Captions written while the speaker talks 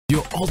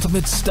Your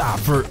ultimate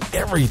stop for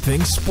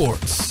everything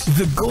sports.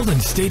 The Golden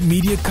State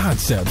Media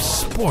Concepts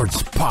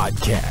Sports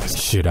Podcast.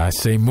 Should I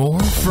say more?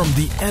 From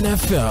the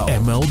NFL,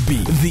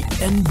 MLB, the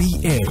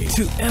NBA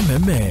to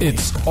MMA,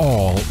 it's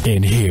all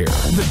in here.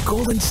 The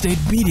Golden State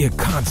Media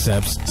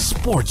Concepts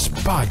Sports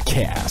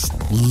Podcast.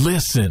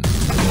 Listen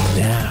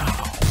now.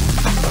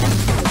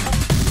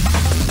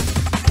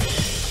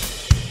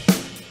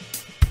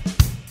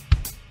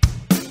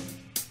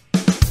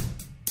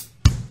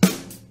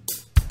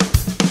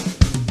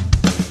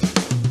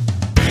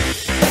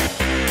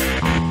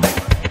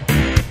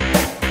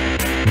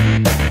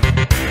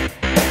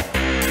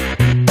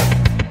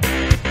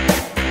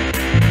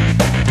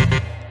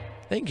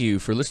 Thank you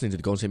for listening to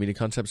the Golden State Media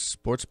Concepts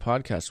Sports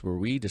Podcast, where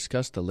we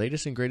discuss the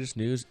latest and greatest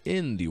news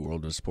in the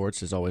world of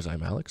sports. As always,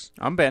 I'm Alex.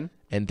 I'm Ben.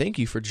 And thank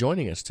you for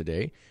joining us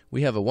today.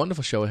 We have a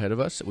wonderful show ahead of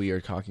us. We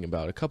are talking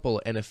about a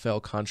couple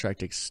NFL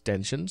contract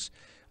extensions,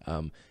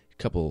 a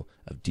couple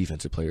of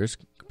defensive players,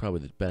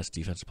 probably the best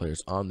defensive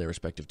players on their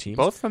respective teams.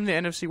 Both from the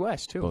NFC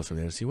West, too. Both from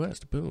the NFC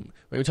West. Boom.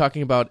 We're going to be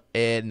talking about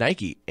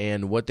Nike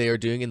and what they are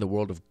doing in the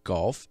world of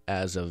golf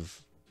as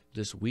of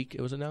this week,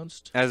 it was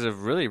announced? As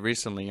of really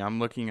recently, I'm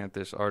looking at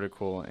this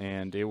article,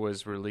 and it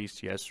was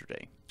released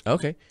yesterday.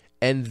 Okay.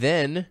 And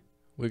then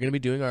we're going to be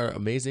doing our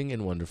amazing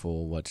and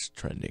wonderful What's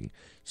Trending.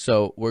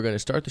 So we're going to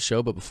start the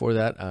show, but before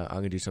that, I'm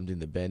going to do something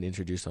that Ben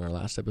introduced on our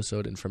last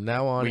episode. And from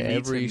now on,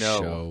 every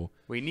show...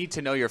 We need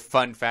to know your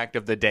fun fact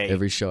of the day.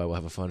 Every show I will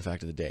have a fun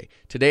fact of the day.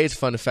 Today's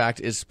fun fact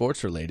is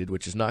sports-related,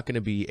 which is not going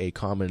to be a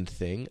common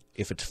thing.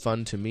 If it's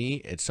fun to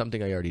me, it's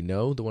something I already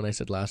know. The one I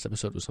said last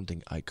episode was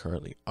something I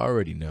currently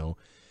already know.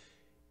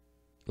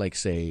 Like,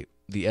 say,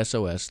 the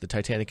SOS, the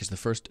Titanic is the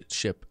first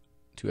ship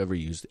to ever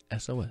use the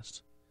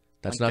SOS.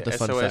 That's like not the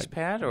fun SOS fact.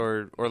 pad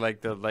or like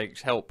the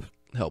help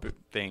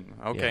thing.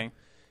 Okay. Yeah.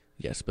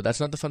 Yes, but that's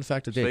not the fun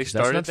fact of the day. So they 'cause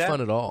that's not started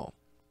fun at all.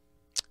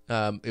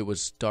 It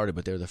was started,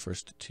 but they're the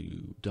first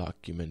to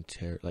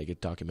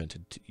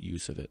documented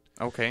use of it.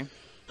 Okay.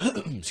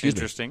 Me.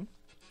 Interesting.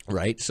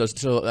 Right?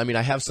 So I mean,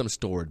 I have some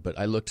stored, but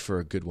I looked for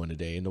a good one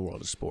today in the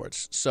world of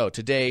sports. So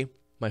today,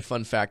 my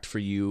fun fact for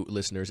you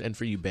listeners and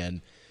for you,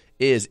 Ben,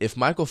 is if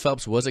Michael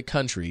Phelps was a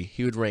country,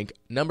 he would rank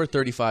number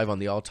 35 on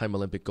the all-time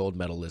Olympic gold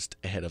medal list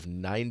ahead of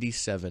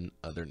 97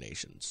 other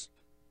nations.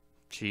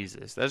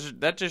 Jesus.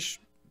 That just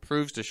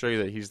proves to show you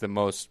that he's the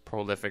most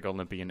prolific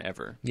Olympian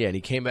ever. Yeah, and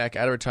he came back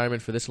out of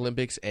retirement for this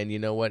Olympics, and you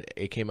know what?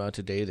 It came out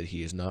today that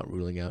he is not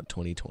ruling out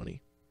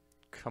 2020.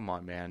 Come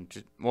on, man.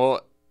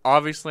 Well,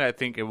 obviously, I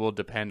think it will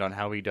depend on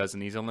how he does in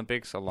these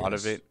Olympics. A lot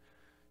of it.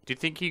 Do you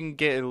think he can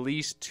get at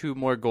least 2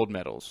 more gold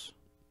medals?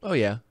 Oh,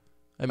 yeah.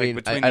 I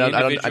mean, I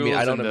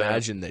don't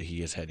imagine that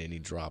he has had any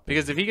drop.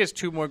 Because if he gets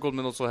 2 more gold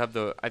medals, he'll have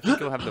the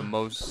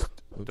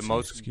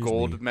most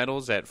gold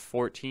medals at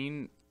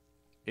 14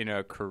 in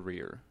a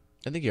career.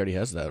 I think he already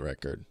has that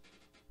record.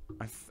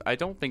 I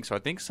don't think so. I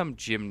think some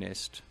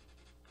gymnast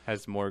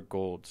has more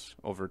golds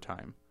over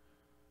time.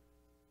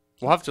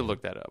 We'll have to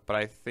look that up, but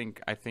I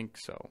think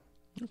so.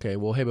 Okay,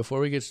 well, hey,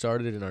 before we get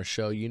started in our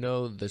show, you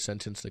know the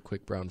sentence, "The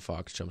quick brown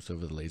fox jumps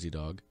over the lazy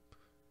dog"?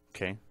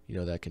 Okay. You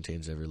know that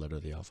contains every letter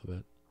of the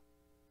alphabet?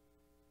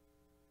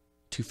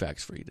 2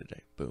 facts for you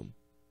today. Boom.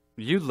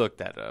 You looked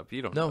that up.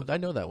 You don't know. No, I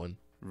know that one.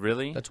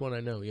 Really? That's one I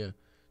know, yeah.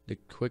 The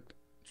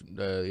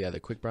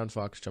quick brown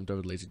fox jumped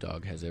over the lazy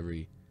dog has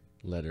every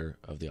letter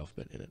of the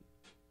alphabet in it.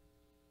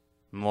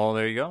 Well,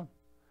 there you go.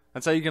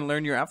 That's how you can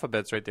learn your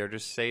alphabets right there.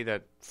 Just say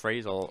that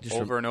phrase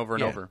over and over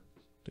and over.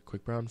 The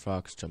quick brown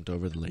fox jumped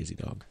over the lazy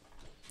dog.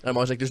 I'm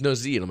always like, there's no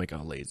Z, and I'm like,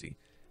 oh, lazy.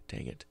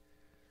 Dang it.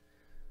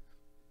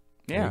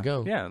 Yeah. There you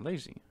go. Yeah,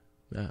 lazy.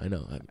 Yeah, I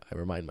know. I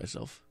remind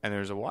myself. And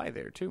there's a Y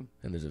there, too.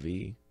 And there's a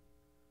V.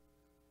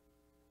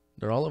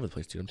 They're all over the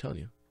place, dude. I'm telling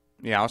you.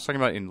 Yeah, I was talking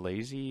about in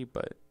lazy,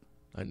 but...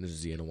 There's a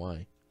Z and a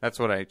Y. That's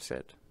what I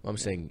said. Well, I'm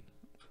saying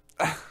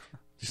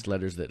just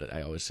letters that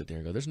I always sit there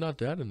and go, there's not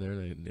that in there.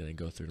 And then I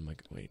go through and I'm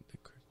like, wait.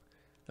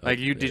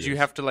 Did you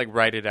have to,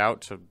 write it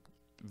out to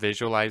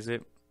visualize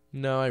it?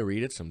 No, I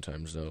read it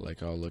sometimes, though.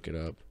 I'll look it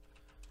up.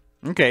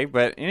 Okay,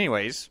 but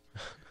anyways...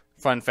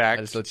 Fun fact.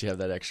 I just let you have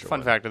that extra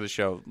Fun fact of the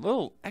show.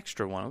 Little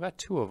extra one. We got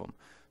 2 of them.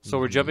 So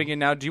we're jumping in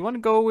now. Do you want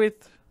to go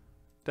with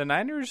the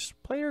Niners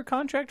player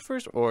contract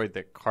first or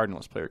the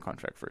Cardinals player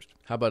contract first?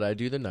 How about I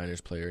do the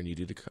Niners player and you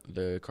do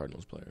the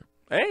Cardinals player?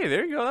 Hey,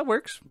 there you go. That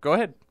works. Go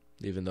ahead.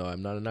 Even though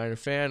I'm not a Niner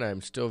fan,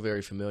 I'm still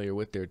very familiar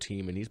with their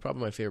team, and he's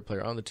probably my favorite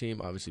player on the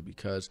team, obviously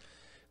because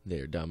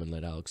they're dumb and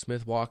let Alex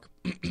Smith walk.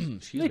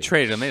 They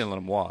traded him. They didn't let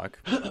him walk.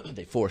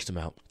 They forced him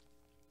out.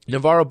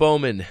 NaVarro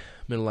Bowman,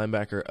 middle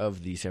linebacker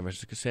of the San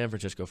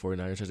Francisco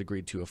 49ers, has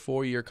agreed to a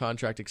 4-year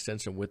contract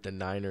extension with the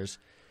Niners.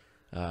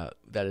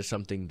 That is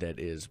something that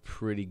is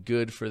pretty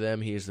good for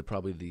them. He is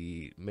probably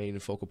the main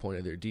focal point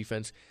of their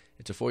defense.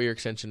 It's a 4-year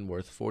extension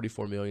worth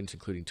 $44 million,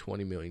 including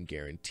 $20 million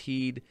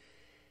guaranteed.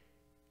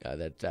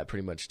 That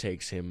pretty much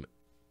takes him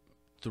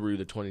through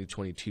the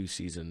 2022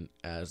 season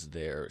as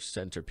their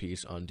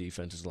centerpiece on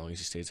defense as long as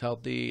he stays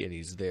healthy, and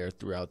he's there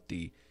throughout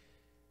the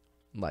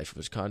life of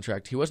his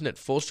contract. He wasn't at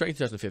full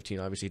strength in 2015.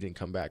 Obviously, he didn't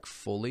come back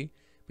fully,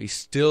 He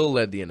still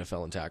led the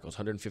NFL in tackles,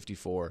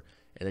 154,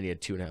 and then he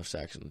had 2.5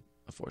 sacks and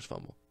a forced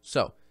fumble.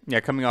 So, yeah,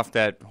 coming off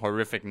that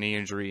horrific knee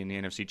injury in the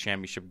NFC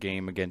Championship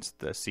game against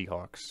the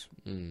Seahawks.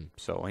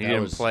 So he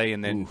didn't play,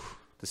 and then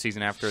the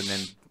season after, and then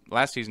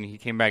last season he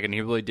came back and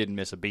he really didn't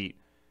miss a beat.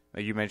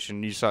 Like you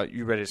mentioned,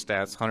 you read his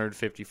stats,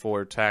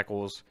 154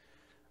 tackles.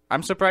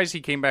 I'm surprised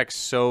he came back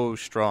so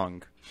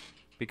strong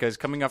because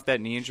coming off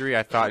that knee injury,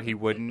 I thought he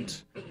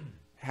wouldn't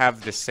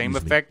have the same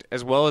effect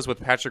as well as with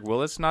Patrick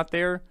Willis not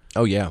there.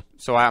 Oh, yeah.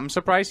 So I'm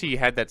surprised he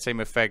had that same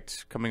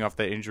effect coming off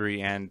that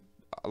injury, and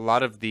a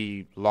lot of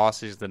the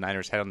losses the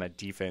Niners had on that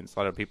defense, a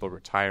lot of people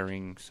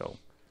retiring. So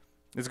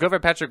it's good for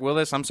Patrick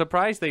Willis. I'm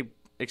surprised they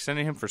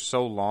extended him for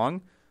so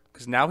long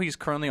because now he's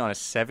currently on a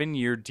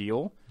 7-year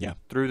deal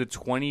through the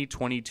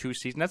 2022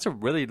 season. That's a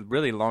really,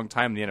 really long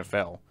time in the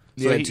NFL.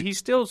 So he's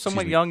still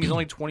somewhat young. He's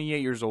only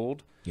 28 years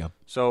old. Yeah.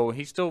 So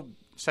he's still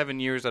 7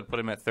 years. I'd put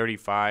him at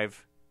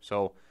 35.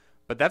 So,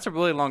 but that's a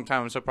really long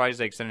time. I'm surprised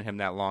they extended him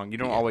that long. You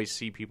don't always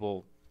see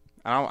people.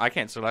 I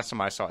can't say last time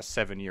I saw a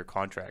 7-year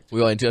contract.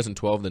 Well, in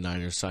 2012, the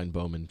Niners signed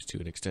Bowman to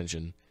an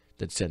extension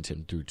that sent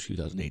him through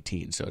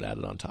 2018. So it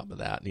added on top of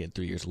that, and he had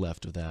 3 years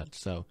left of that.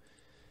 So,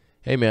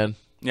 hey, man.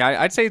 Yeah,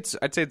 I'd say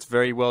it's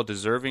very well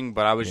deserving,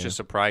 but I was just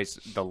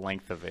surprised the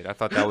length of it. I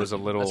thought that was a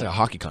little. That's like a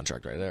hockey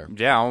contract right there.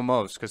 Yeah,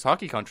 almost, because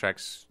hockey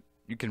contracts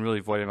you can really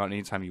void them out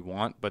anytime you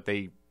want, but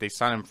they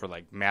sign him for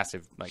like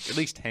massive, like at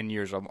least 10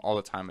 years all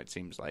the time. It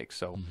seems like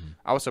so.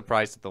 I was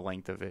surprised at the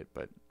length of it,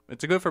 but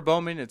it's a good for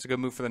Bowman. It's a good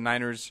move for the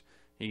Niners.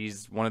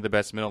 He's one of the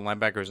best middle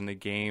linebackers in the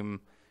game.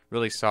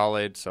 Really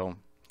solid. So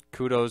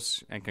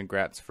kudos and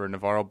congrats for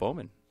NaVarro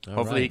Bowman.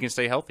 Hopefully he can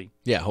stay healthy.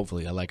 Yeah,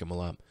 hopefully. I like him a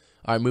lot.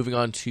 All right, moving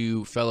on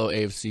to fellow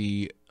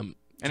NFC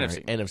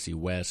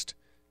West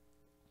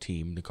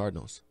team, the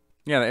Cardinals.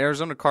 Yeah, the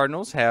Arizona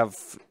Cardinals have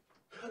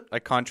a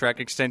contract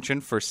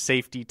extension for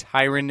safety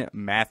Tyrann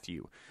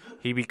Mathieu.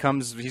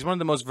 He's one of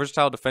the most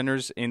versatile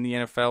defenders in the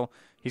NFL.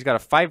 He's got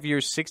a 5-year,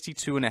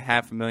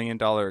 $62.5 million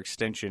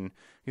extension.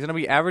 He's going to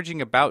be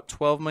averaging about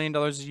 $12 million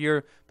a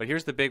year, but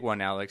here's the big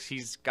one, Alex.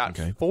 He's got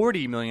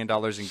 $40 million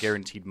in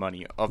guaranteed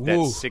money of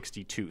that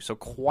 62. So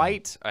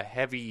quite a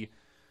heavy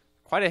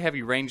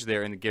range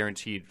there in the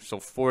guaranteed. So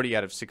 40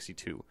 out of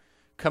 62.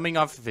 Coming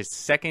off of his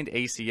second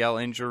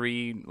ACL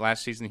injury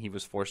last season, he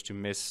was forced to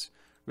miss.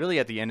 Really,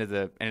 at the end of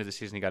the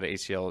season, he got an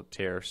ACL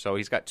tear. So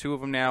he's got 2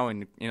 of them now,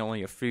 and in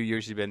only a few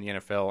years he's been in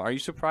the NFL. Are you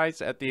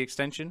surprised at the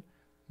extension?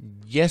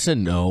 Yes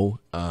and no.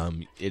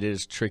 It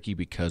is tricky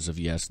because of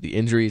the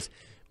injuries,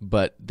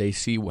 but they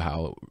see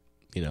how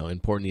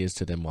important he is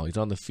to them while he's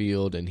on the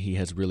field, and he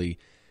has really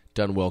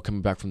done well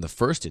coming back from the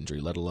first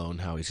injury, let alone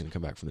how he's going to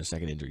come back from the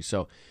second injury.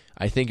 So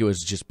I think it was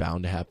just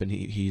bound to happen.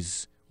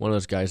 He's one of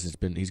those guys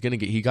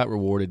he got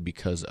rewarded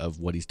because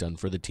of what he's done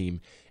for the team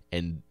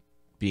and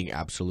being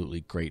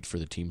absolutely great for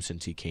the team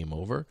since he came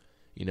over.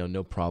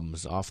 No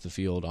problems off the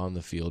field, on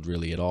the field,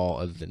 really at all,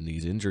 other than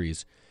these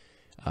injuries.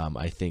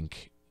 I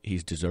think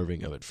he's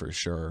deserving of it for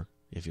sure,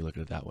 if you look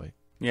at it that way.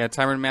 Yeah,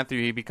 Tyrann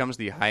Mathieu, he becomes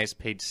the highest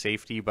paid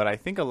safety, but I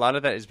think a lot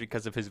of that is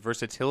because of his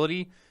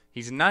versatility.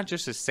 He's not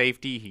just a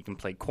safety. He can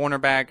play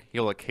cornerback.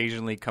 He'll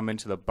occasionally come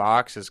into the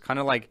box. It's kind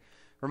of like,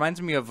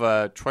 reminds me of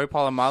Troy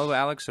Polamalu,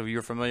 Alex, if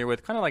you're familiar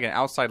with, kind of like an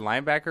outside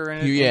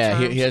linebacker.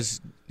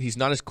 He's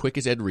not as quick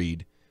as Ed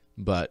Reed,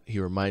 but he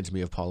reminds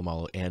me of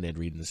Polamalu and Ed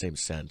Reed in the same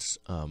sense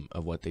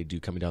of what they do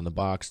coming down the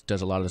box.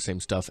 Does a lot of the same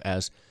stuff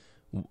as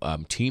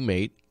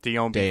teammate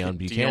Deon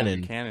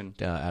Buchanan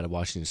out of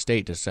Washington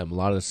State. Does a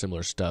lot of the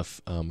similar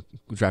stuff.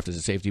 Drafted as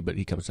a safety, but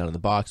he comes down in the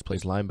box,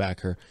 plays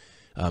linebacker.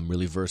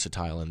 Really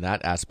versatile in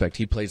that aspect.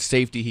 He plays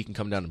safety. He can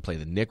come down and play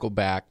the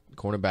nickelback,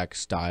 cornerback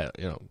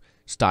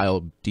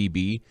style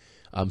DB.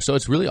 So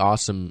it's really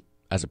awesome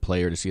as a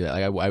player to see that.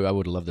 I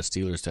would love the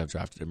Steelers to have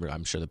drafted him.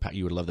 I'm sure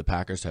you would love the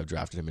Packers to have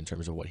drafted him in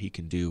terms of what he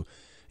can do.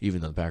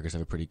 Even though the Packers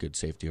have a pretty good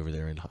safety over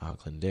there in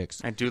Clinton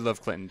Dix. I do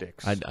love Clinton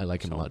Dix. I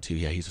like him a lot too.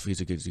 Yeah,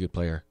 he's a good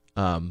player.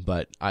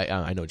 But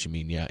I know what you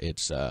mean. Yeah,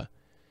 it's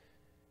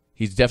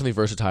he's definitely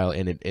versatile,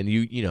 and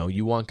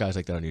you want guys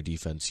like that on your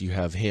defense. You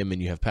have him,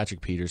 and you have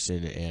Patrick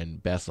Peterson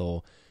and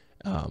Bethel,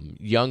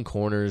 young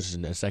corners,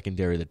 and a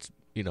secondary that's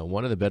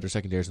one of the better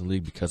secondaries in the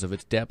league because of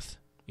its depth.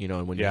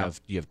 And when you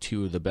have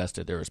 2 of the best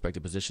at their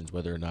respective positions,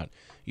 whether or not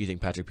you think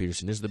Patrick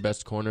Peterson is the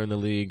best corner in the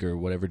league or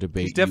whatever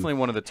debate. He's definitely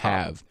one of the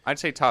top. I'd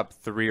say top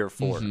 3 or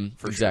 4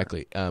 for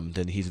exactly. Sure.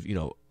 Then he's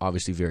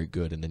obviously very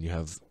good, and then you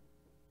have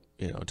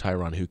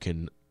Tyrann, who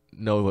can.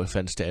 No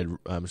offense to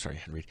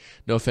Henry.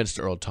 No offense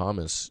to Earl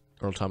Thomas.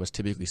 Earl Thomas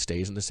typically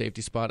stays in the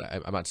safety spot.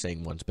 I'm not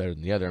saying one's better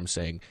than the other. I'm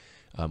saying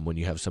when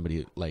you have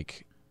somebody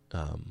like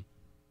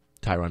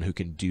Tyrann who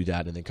can do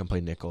that and then come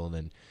play nickel and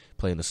then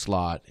play in the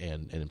slot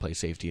and then play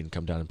safety and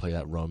come down and play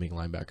that roaming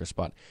linebacker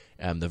spot.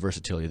 The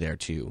versatility there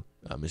too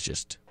is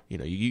just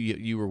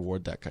you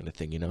reward that kind of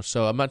thing.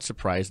 So I'm not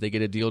surprised they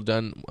get a deal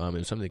done. It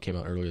was something that came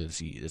out earlier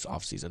this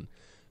offseason.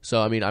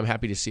 So I'm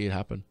happy to see it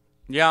happen.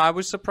 Yeah, I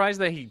was surprised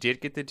that he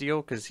did get the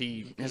deal because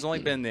he has only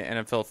been in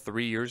the NFL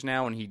 3 years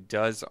now, and he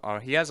has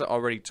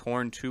already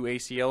torn 2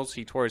 ACLs.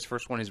 He tore his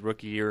first one his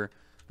rookie year,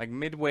 like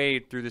midway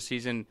through the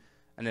season,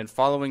 And then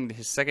following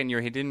his second year,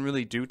 he didn't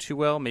really do too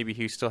well. Maybe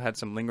he still had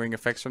some lingering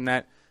effects from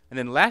that. And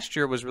then last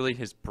year was really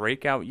his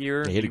breakout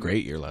year. He had a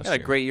great year last year. He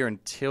had a great year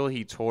until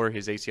he tore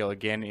his ACL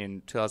again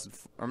in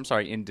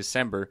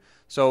December.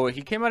 So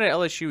he came out at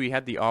LSU. He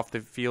had the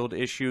off-the-field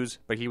issues,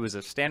 but he was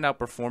a standout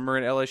performer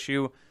at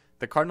LSU.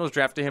 The Cardinals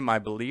drafted him, I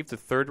believe, the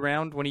 3rd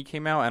round when he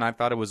came out, and I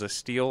thought it was a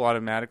steal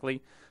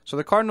automatically. So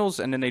the Cardinals,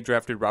 and then they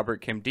drafted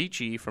Robert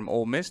Nkemdiche from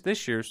Ole Miss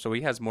this year, so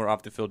he has more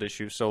off-the-field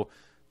issues. So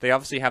they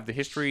obviously have the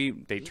history.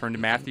 They turned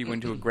Mathieu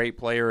into a great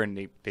player,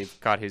 and they've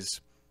got his...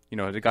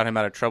 they got him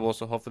out of trouble,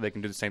 so hopefully they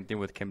can do the same thing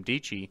with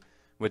Nkemdiche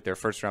with their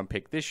first-round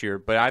pick this year.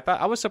 But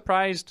I was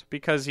surprised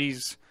because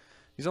he's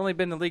only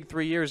been in the league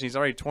 3 years, and he's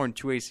already torn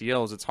 2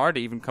 ACLs. It's hard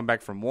to even come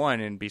back from one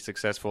and be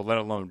successful, let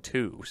alone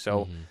 2.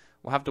 So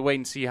we'll have to wait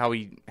and see how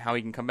he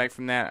can come back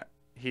from that.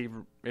 He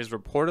is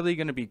reportedly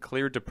going to be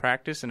cleared to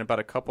practice in about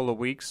a couple of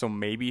weeks, so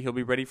maybe he'll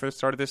be ready for the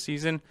start of the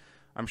season.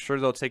 I'm sure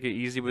they'll take it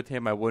easy with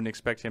him. I wouldn't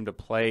expect him to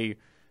play,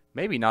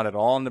 maybe not at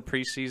all in the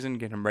preseason,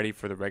 get him ready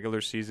for the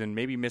regular season,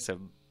 maybe miss a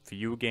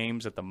few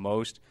games at the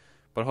most,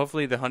 but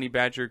hopefully the Honey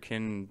Badger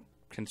can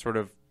sort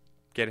of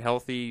get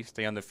healthy,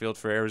 stay on the field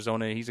for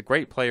Arizona. He's a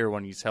great player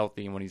when he's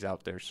healthy and when he's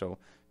out there, so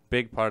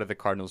big part of the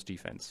Cardinals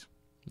defense.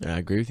 I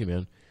agree with you,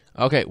 man.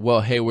 Okay,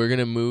 well, hey, we're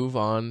going to move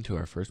on to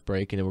our first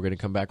break, and then we're going to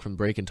come back from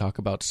break and talk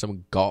about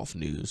some golf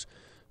news.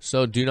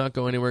 So do not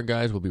go anywhere,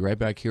 guys. We'll be right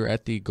back here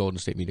at the Golden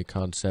State Media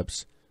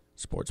Concepts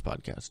Sports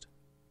Podcast.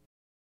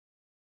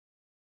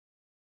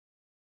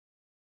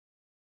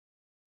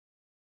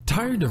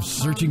 Tired of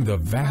searching the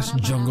vast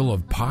jungle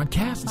of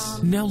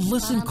podcasts? Now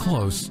listen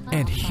close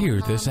and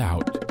hear this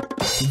out.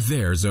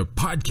 There's a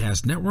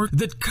podcast network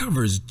that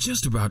covers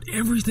just about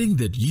everything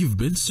that you've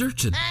been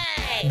searching.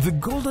 Hey! The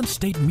Golden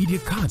State Media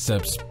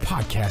Concepts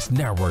Podcast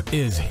Network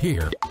is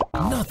here.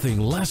 Nothing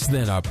less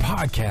than a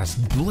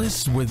podcast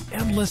bliss with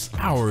endless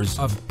hours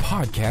of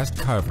podcast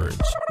coverage.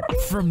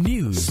 From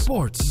news,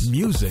 sports,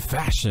 music,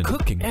 fashion,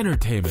 cooking,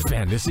 entertainment,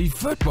 fantasy,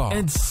 football,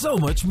 and so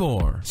much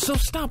more. So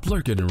stop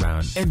lurking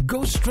around and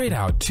go straight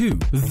out to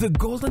the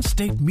Golden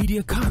State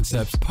Media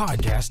Concepts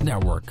Podcast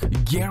Network.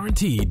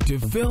 Guaranteed to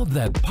fill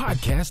that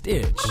podcast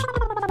itch.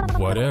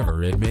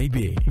 Whatever it may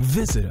be.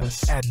 Visit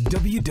us at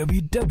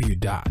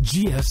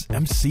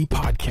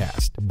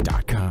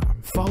www.gsmcpodcast.com.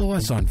 Follow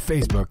us on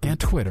Facebook and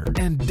Twitter,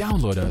 and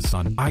download us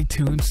on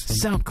iTunes,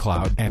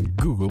 SoundCloud, and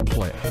Google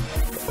Play.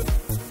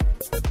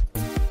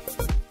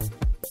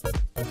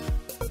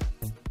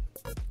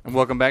 And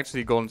welcome back to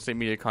the Golden State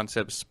Media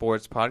Concepts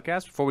Sports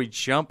Podcast. Before we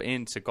jump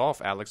into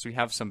golf, Alex, we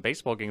have some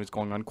baseball games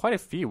going on. Quite a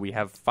few. We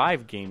have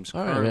 5 games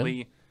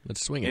currently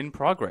Let's swing in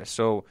progress.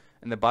 So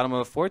in the bottom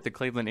of the 4th, the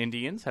Cleveland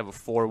Indians have a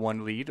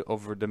 4-1 lead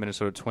over the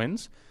Minnesota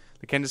Twins.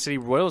 The Kansas City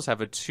Royals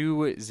have a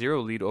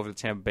 2-0 lead over the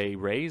Tampa Bay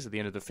Rays at the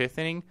end of the 5th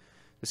inning.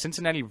 The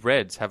Cincinnati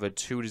Reds have a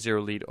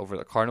 2-0 lead over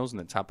the Cardinals in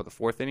the top of the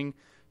 4th inning.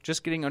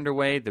 Just getting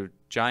underway, the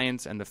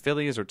Giants and the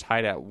Phillies are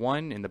tied at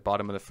 1 in the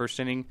bottom of the 1st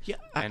inning. Yeah,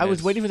 I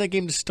was waiting for that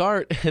game to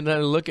start, and then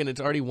I look, and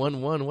it's already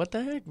 1-1. What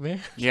the heck,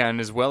 man? Yeah, and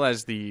as well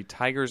as the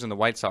Tigers and the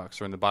White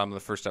Sox are in the bottom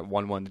of the 1st at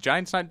 1-1. The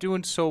Giants not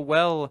doing so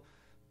well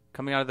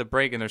coming out of the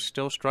break, and they're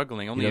still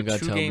struggling. Only a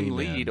 2-game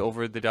lead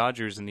over the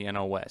Dodgers in the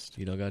NL West.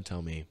 You don't got to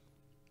tell me.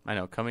 I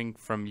know, coming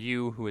from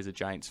you, who is a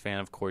Giants fan,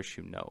 of course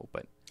you know,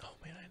 but... Oh,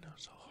 man, I know,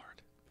 so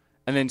hard.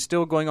 And then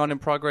still going on in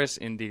progress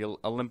in the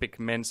Olympic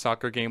men's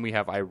soccer game, we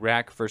have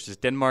Iraq versus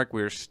Denmark.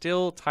 We're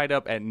still tied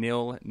up at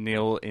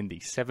 0-0 in the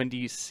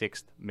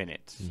 76th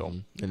minute. So,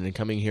 And then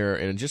coming here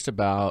in just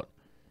about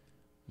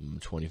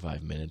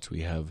 25 minutes,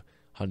 we have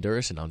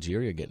Honduras and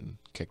Algeria getting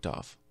kicked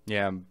off.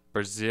 Yeah,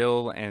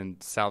 Brazil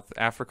and South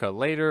Africa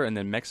later, and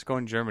then Mexico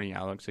and Germany,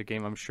 Alex. A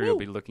game I'm sure you'll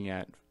be looking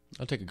at.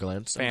 I'll take a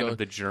glance. Fan of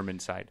the German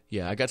side.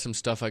 Yeah, I got some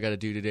stuff I got to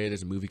do today.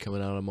 There's a movie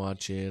coming out I'm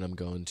watching. I'm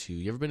going to...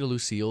 You ever been to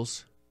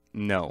Lucille's?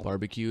 No.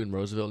 Barbecue in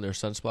Roosevelt near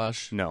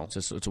Sunsplash? No.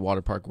 It's a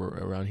water park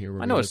around here.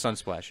 I know what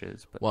Sunsplash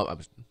is. But... Well,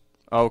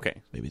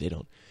 okay. Maybe they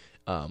don't.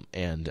 Yeah,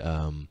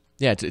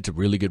 it's a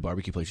really good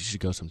barbecue place. You should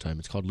go sometime.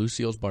 It's called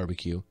Lucille's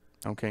Barbecue.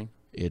 Okay.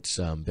 It's,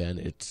 Ben,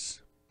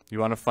 it's... You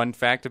want a fun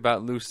fact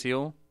about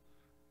Lucille?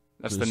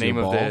 That's Lucille the name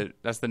Ball?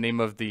 That's the name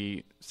of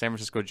the San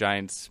Francisco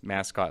Giants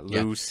mascot,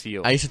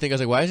 Lucille. I used to think, I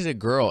was like, why is it a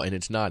girl? And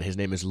it's not. His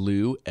name is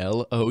Lou,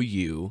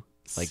 L-O-U,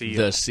 like Seal.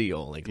 the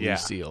seal, like Yeah.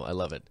 Lucille. I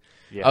love it.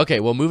 Yeah.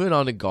 Okay, well, moving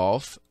on to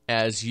golf.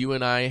 As you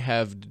and I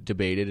have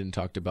debated and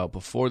talked about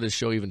before the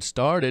show even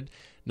started,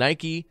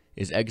 Nike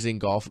is exiting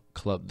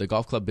the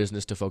golf club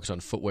business to focus on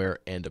footwear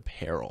and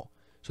apparel.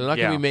 So they're not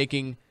going to be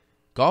making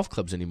golf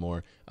clubs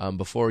anymore.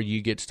 Before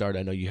you get started,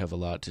 I know you have a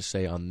lot to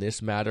say on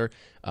this matter.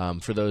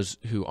 For those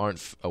who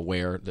aren't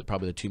aware, that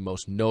probably the 2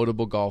 most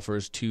notable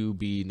golfers to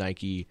be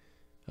Nike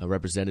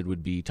represented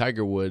would be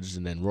Tiger Woods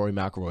and then Rory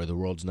McIlroy, the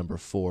world's number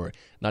 4.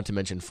 Not to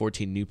mention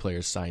 14 new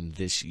players signed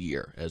this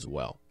year as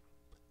well.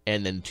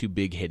 And then 2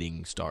 big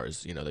hitting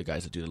stars, you know, the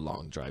guys that do the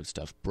long drive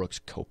stuff, Brooks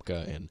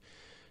Koepka and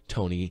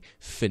Tony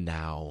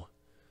Finau.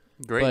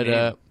 Great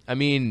name. I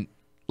mean,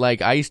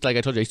 like I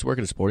told you, I used to work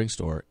at a sporting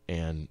store,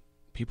 and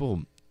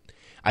people,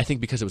 I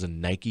think because it was a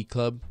Nike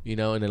club, and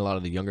then a lot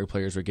of the younger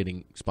players are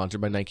getting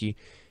sponsored by Nike.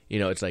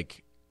 It's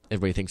like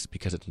everybody thinks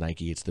because it's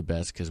Nike, it's the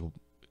best because,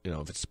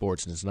 if it's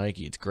sports and it's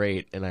Nike, it's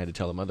great. And I had to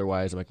tell them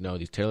otherwise. I'm like, no,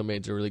 these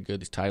TaylorMades are really good.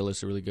 These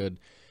Titleist are really good.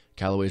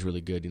 Callaway's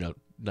really good.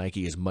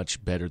 Nike is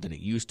much better than it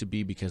used to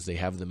be because they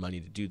have the money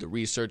to do the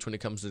research when it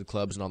comes to the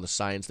clubs and all the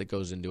science that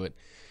goes into it.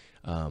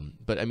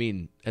 But I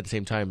mean, at the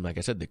same time, like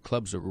I said, the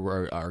clubs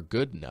are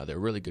good now. They're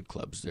really good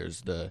clubs.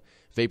 There's the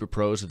Vapor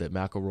Pros that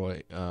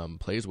McElroy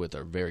plays with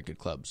are very good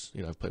clubs.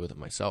 I've played with them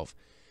myself,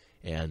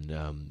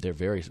 and they're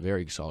very,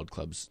 very solid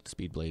clubs. The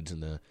Speed Blades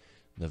and the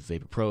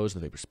Vapor Pros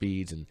and the Vapor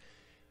Speeds, and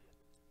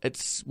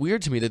it's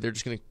weird to me that they're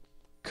just going to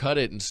cut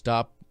it and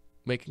stop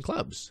making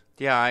clubs.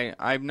 Yeah,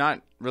 I'm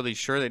not really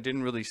sure. They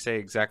didn't really say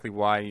exactly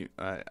why,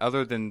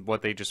 other than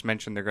what they just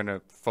mentioned. They're going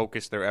to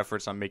focus their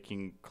efforts on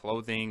making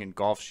clothing and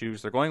golf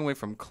shoes. They're going away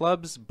from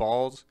clubs,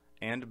 balls,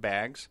 and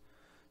bags.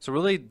 So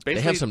really, basically,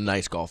 they have some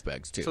nice golf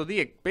bags too. So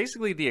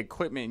basically the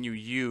equipment you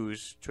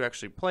use to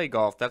actually play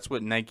golf, that's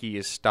what Nike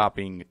is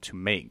stopping to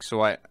make.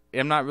 So I'm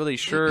not really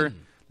sure.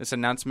 This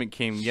announcement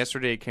came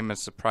yesterday. It came as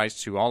a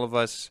surprise to all of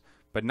us,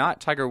 but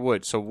not Tiger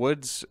Woods. So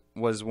Woods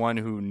was one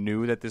who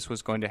knew that this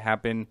was going to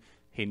happen.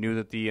 He knew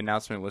that the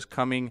announcement was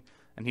coming,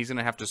 and he's going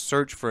to have to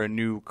search for a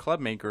new club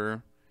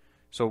maker.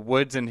 So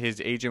Woods and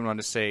his agent went on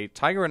to say,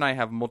 Tiger and I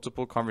have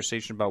multiple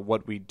conversations about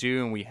what we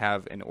do, and we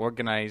have an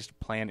organized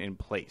plan in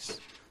place.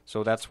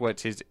 So that's what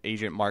his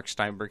agent, Mark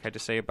Steinberg, had to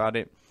say about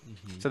it.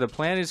 Mm-hmm. So the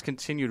plan is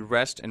continued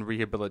rest and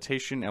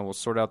rehabilitation, and we'll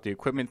sort out the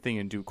equipment thing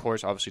in due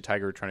course. Obviously,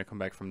 Tiger trying to come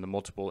back from the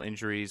multiple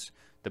injuries,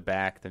 the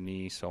back, the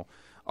knee. So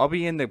I'll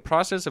be in the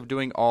process of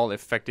doing all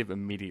effective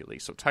immediately.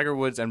 So Tiger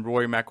Woods and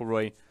Rory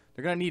McIlroy,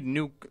 they're going to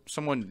need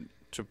someone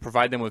to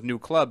provide them with new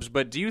clubs.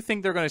 But do you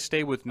think they're going to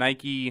stay with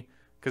Nike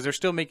because they're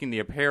still making the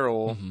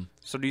apparel? Mm-hmm.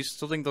 So do you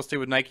still think they'll stay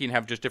with Nike and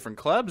have just different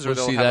clubs, or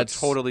they'll have a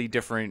totally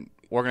different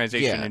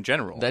organization in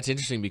general? That's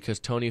interesting because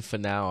Tony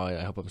Finau,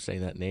 I hope I'm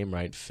saying that name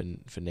right,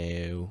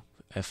 Finau,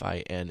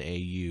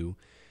 Finau.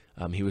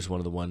 He was one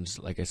of the ones,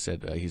 like I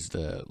said, he's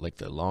the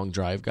long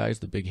drive guys,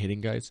 the big hitting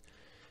guys.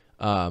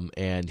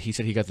 And he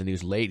said he got the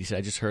news late. He said,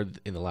 I just heard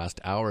in the last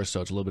hour or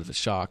so. It's a little bit of a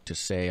shock to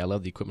say, I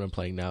love the equipment I'm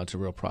playing now. It's a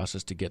real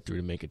process to get through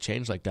to make a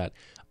change like that.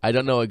 I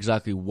don't know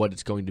exactly what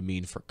it's going to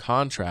mean for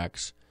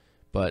contracts,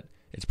 but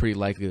it's pretty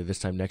likely that this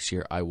time next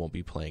year I won't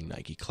be playing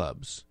Nike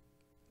clubs.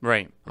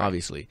 Right.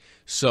 Obviously.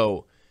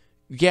 So,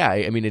 yeah,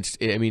 I mean,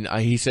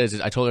 he says,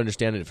 I totally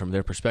understand it from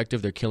their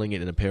perspective. They're killing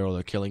it in apparel.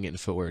 They're killing it in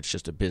footwear. It's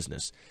just a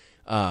business.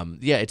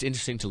 It's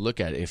interesting to look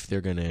at if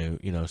they're going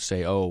to,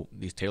 say, oh,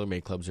 these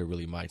TaylorMade clubs are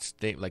really my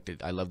thing. Like,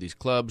 I love these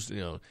clubs,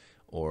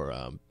 or,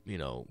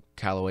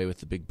 Callaway with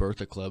the Big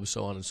Bertha club,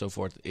 so on and so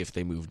forth. If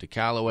they move to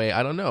Callaway,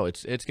 I don't know.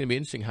 It's going to be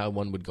interesting how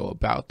one would go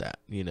about that,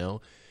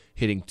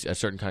 hitting a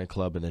certain kind of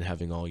club and then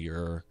having all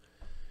your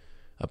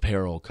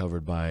apparel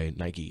covered by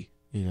Nike,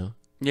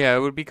 Yeah, it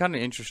would be kind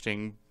of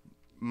interesting.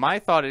 My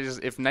thought is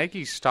if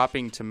Nike's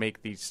stopping to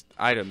make these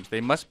items, they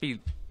must be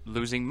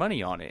losing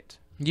money on it.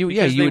 You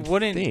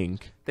would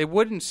think they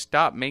wouldn't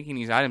stop making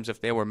these items if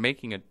they were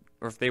making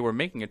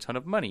a ton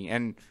of money.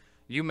 And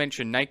you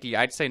mentioned Nike.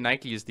 I'd say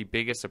Nike is the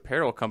biggest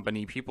apparel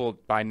company. People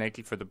buy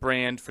Nike for the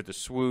brand, for the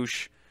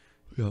swoosh.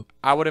 Yep.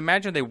 I would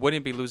imagine they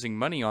wouldn't be losing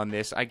money on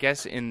this. I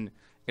guess in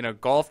a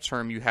golf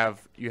term, you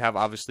have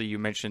obviously you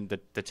mentioned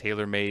the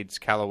TaylorMades,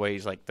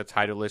 Callaways, like the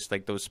Titleist,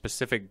 like those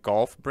specific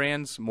golf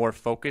brands more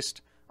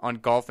focused on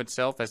golf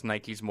itself, as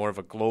Nike's more of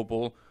a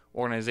global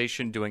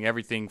organization doing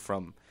everything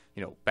from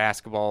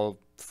basketball,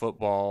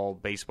 football,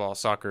 baseball,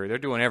 soccer. They're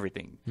doing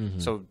everything. Mm-hmm.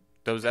 So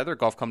those other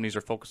golf companies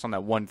are focused on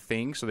that one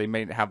thing, so they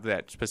may have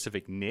that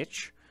specific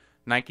niche.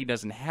 Nike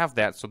doesn't have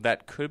that, so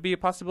that could be a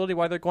possibility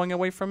why they're going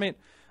away from it.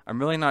 I'm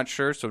really not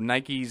sure. So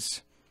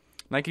Nike's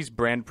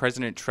brand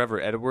president Trevor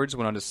Edwards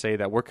went on to say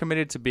that we're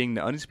committed to being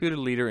the undisputed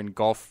leader in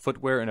golf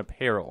footwear and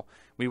apparel.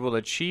 We will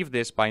achieve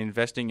this by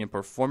investing in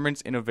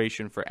performance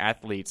innovation for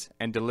athletes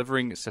and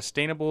delivering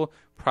sustainable,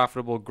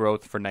 profitable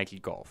growth for Nike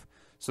Golf.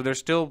 So they're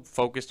still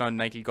focused on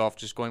Nike Golf,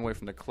 just going away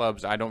from the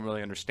clubs. I don't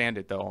really understand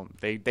it, though.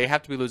 They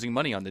have to be losing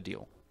money on the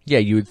deal. Yeah,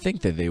 you would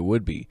think that they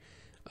would be,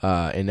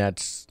 and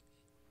that's.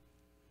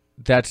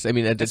 I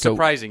mean, it's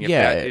surprising if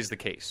that is the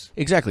case.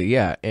 Exactly.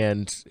 Yeah,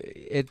 and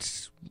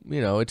it's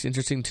it's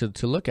interesting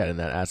to look at in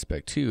that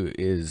aspect too.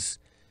 Is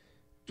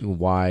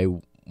why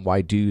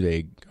do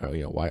they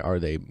why are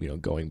they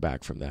going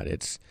back from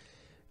that?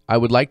 I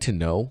would like to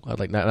know. I'd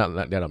like not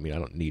I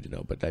don't need to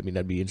know, but I mean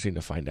that'd be interesting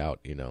to find out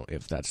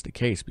if that's the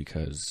case,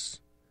 because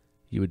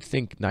you would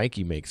think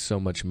Nike makes so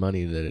much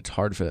money that it's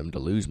hard for them to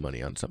lose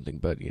money on something,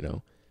 but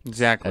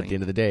exactly at the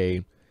end of the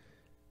day.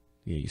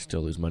 Yeah, you still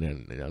lose money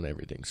on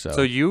everything.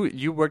 So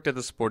you worked at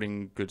the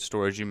sporting goods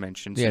store, as you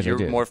mentioned. So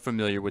you're more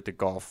familiar with the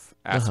golf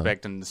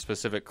aspect and the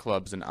specific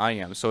clubs than I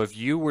am. So if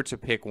you were to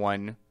pick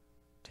one,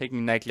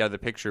 taking Nike out of the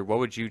picture, what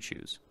would you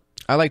choose?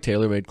 I like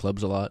TaylorMade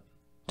clubs a lot.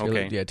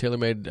 Okay. Yeah,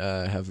 TaylorMade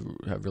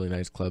have really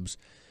nice clubs.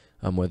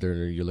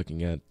 Whether you're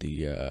looking at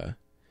the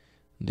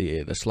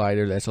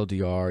slider, the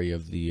SLDR, you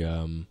have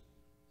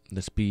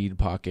the Speed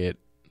Pocket,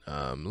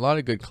 a lot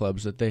of good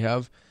clubs that they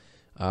have.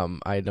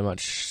 I'm not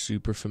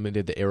super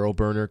familiar. The Arrow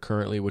Burner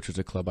currently, which was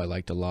a club I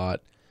liked a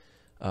lot.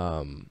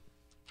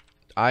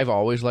 I've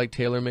always liked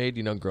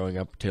TaylorMade. Growing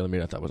up,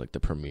 TaylorMade I thought was like the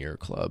premier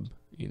club.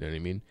 You know what I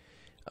mean?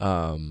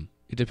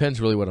 It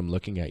depends really what I'm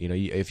looking at.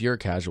 If you're a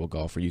casual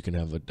golfer, you can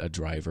have a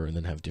driver and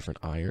then have different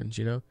irons.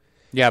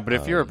 Yeah, but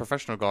if you're a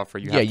professional golfer,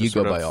 you have to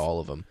go by all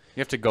of them.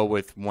 You have to go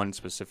with one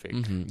specific.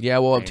 Mm-hmm. Yeah,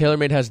 well,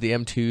 TaylorMade has the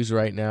M2s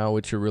right now,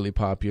 which are really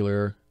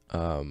popular.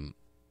 The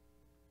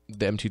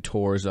M2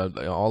 Tours,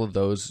 all of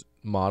those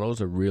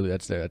models are really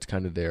that's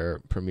kind of their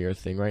premier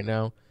thing right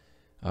now.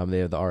 They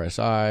have the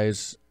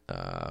RSIs.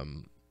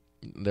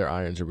 Their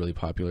irons are really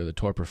popular. The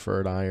Tour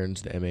Preferred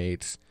irons, the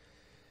M8s.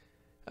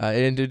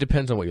 And it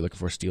depends on what you're looking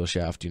for. Steel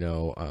shaft,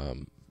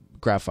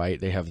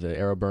 graphite. They have the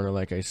Arrow Burner,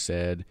 like I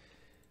said.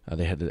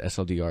 They had the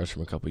SLDRs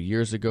from a couple of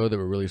years ago that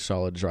were really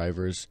solid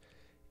drivers.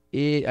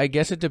 I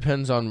guess it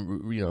depends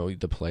on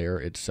the player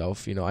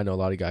itself. I know a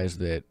lot of guys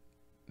that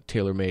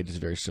TaylorMade is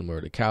very similar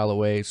to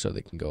Callaway, so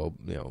they can go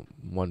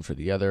one for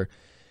the other.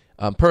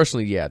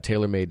 Personally, yeah,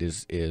 TaylorMade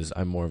is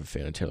I'm more of a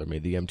fan of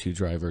TaylorMade. The M2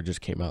 driver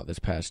just came out this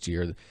past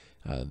year.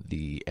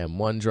 The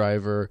M1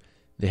 driver,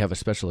 they have a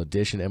special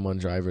edition M1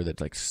 driver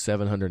that's like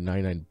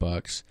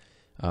 $799.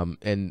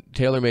 And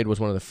TaylorMade was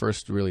one of the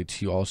first really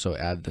to also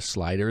add the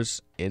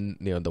sliders in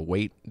the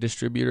weight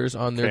distributors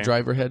on their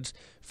driver heads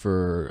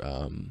for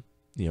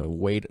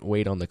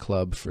weight on the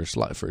club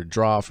for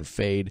draw, for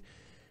fade.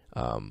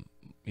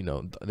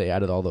 They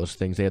added all those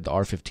things. They had the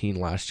R15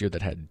 last year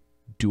that had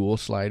dual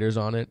sliders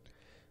on it.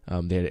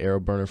 They had an Arrow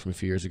Burner from a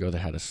few years ago that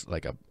had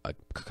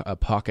a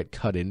pocket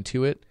cut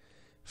into it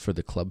for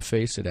the club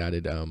face. It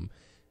added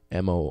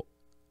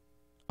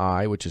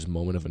MOI, which is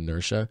moment of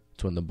inertia.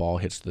 It's when the ball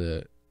hits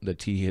the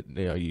tee.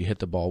 You hit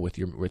the ball with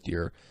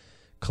your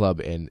club,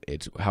 and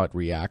it's how it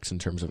reacts in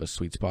terms of a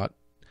sweet spot.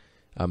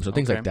 So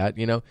things like that.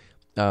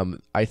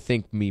 I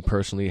think me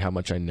personally, how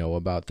much I know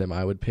about them,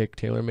 I would pick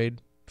TaylorMade,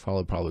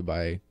 followed probably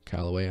by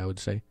Callaway, I would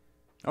say.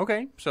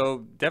 Okay, so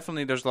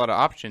definitely there's a lot of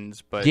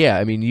options, but yeah,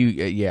 I mean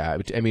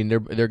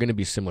they're going to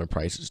be similar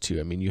prices too.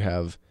 I mean, you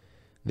have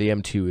the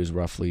M2 is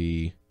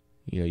roughly,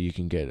 you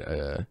can get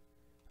a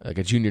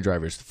junior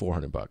driver is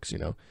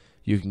 $400.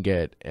 You can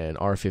get an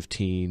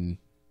R15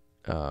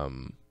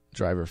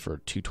 driver for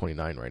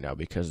 $229 right now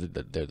because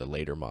they're the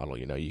later model.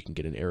 You can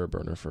get an Arrow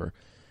Burner for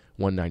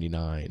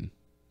 $199.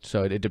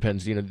 So it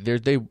depends.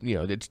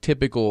 It's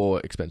typical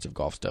expensive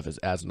golf stuff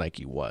as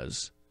Nike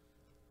was.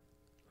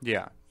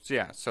 Yeah.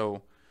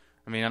 So,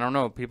 I mean, I don't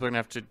know. People are going to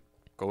have to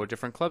go with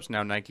different clubs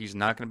now. Nike's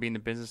not going to be in the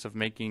business of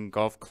making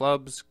golf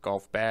clubs,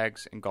 golf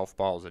bags, and golf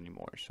balls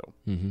anymore. So,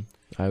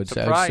 I would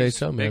say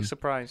so, man. Big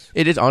surprise.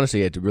 It is,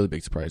 honestly, it's a really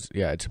big surprise.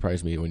 Yeah, it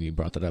surprised me when you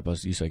brought that up.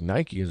 You said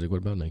Nike. I was like, what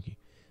about Nike?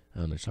 I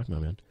don't know what you're talking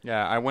about, man.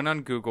 Yeah, I went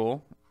on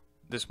Google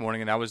this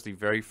morning, and that was the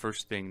very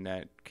first thing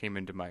that came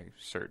into my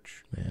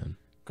search. Man.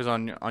 Because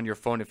on your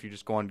phone, if you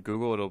just go on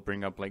Google, it'll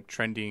bring up, like,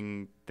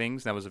 trending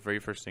things. That was the very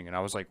first thing. And I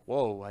was like,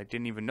 whoa, I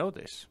didn't even know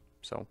this.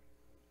 So,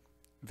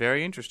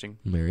 very interesting.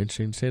 Very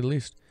interesting, to say the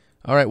least.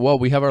 All right, well,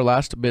 we have our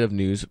last bit of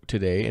news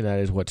today, and that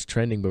is what's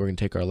trending, but we're going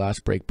to take our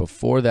last break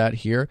before that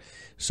here.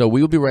 So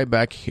we will be right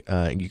back.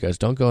 You guys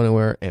don't go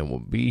anywhere, and we'll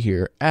be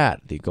here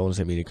at the Golden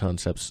State Media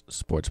Concepts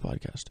Sports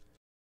Podcast.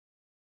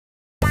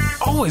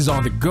 Always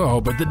on the go,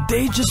 but the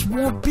day just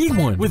won't be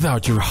one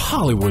without your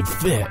Hollywood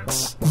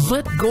fix.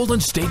 Let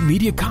Golden State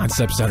Media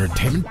Concepts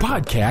Entertainment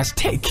Podcast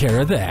take care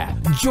of that.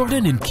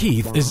 Jordan and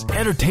Keith is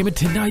Entertainment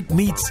Tonight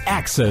meets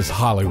Access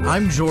Hollywood.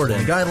 I'm Jordan.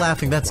 The guy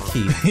laughing, that's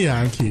Keith. Yeah,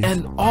 I'm Keith.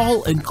 An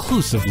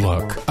all-inclusive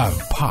look of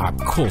pop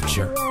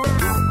culture.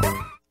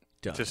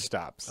 Done. Just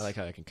stops. I like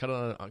how I can cut it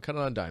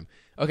on a dime.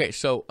 Okay,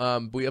 so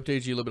we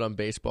updated you a little bit on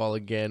baseball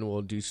again.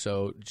 We'll do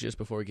so just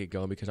before we get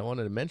going because I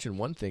wanted to mention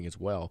one thing as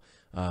well.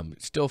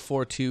 Still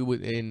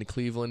 4-2 in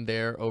Cleveland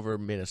there over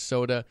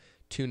Minnesota,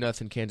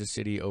 2-0 Kansas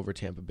City over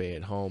Tampa Bay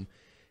at home.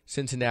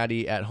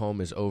 Cincinnati at home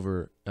is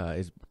 3-0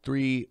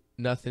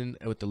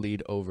 with the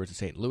lead over to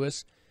St.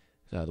 Louis.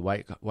 The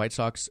White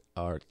Sox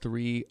are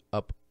 3-1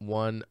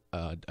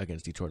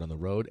 against Detroit on the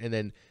road. And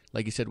then,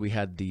 like you said, we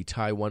had the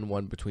tie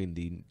 1-1 between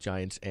the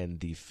Giants and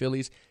the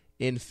Phillies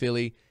in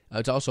Philly.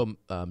 It's also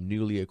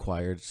newly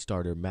acquired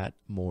starter Matt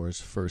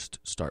Moore's first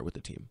start with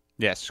the team.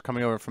 Yes,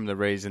 coming over from the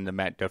Rays in the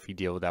Matt Duffy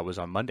deal that was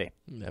on Monday.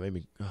 That made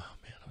me, oh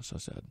man, I was so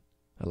sad.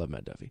 I love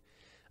Matt Duffy.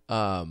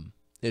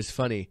 It's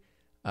funny.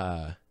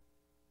 My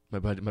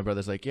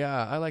brother's like,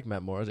 yeah, I like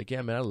Matt Moore. I was like,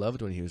 yeah, man, I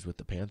loved when he was with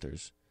the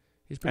Panthers.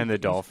 And the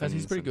Dolphins.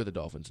 He's pretty good with the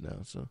Dolphins now,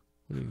 so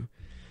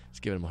it's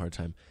giving him a hard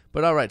time.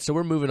 But all right, so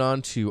we're moving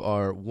on to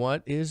our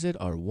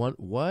Our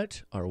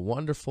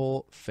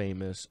wonderful,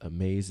 famous,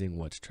 amazing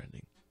What's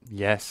Trending.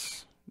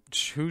 Yes.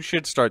 Who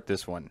should start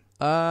this one?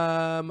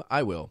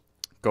 I will.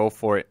 Go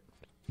for it.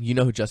 You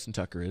know who Justin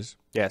Tucker is?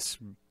 Yes.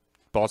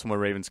 Baltimore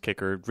Ravens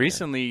kicker.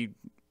 Recently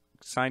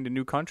signed a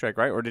new contract,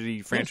 right? Or did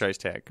he franchise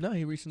tag? No,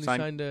 he recently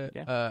signed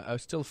a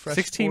still fresh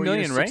 $16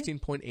 million, right?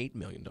 $16.8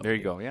 million. There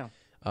you go, yeah.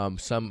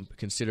 Some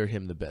consider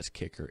him the best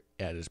kicker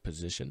at his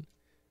position.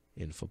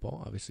 in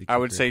football. Obviously, I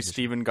would kicker say position.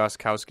 Steven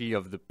Gostkowski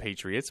of the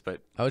Patriots,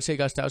 but I would say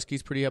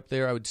Gostowski's pretty up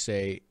there. I would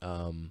say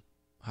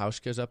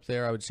Hauschka's up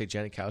there. I would say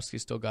Janikowski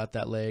still got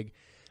that leg.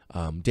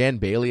 Dan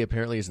Bailey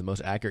apparently is the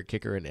most accurate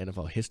kicker in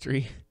NFL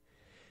history.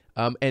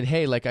 And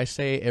hey, like I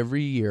say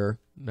every year,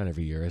 not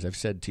every year, as I've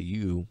said to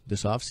you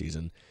this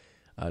offseason,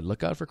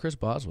 look out for Chris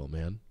Boswell,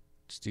 man.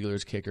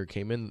 Steelers kicker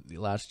came in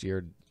last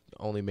year,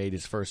 only made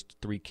his first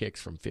 3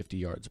 kicks from 50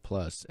 yards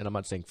plus. And I'm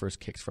not saying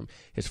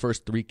his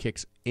first 3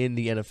 kicks in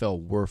the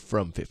NFL were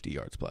from 50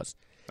 yards plus.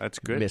 that's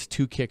good. Missed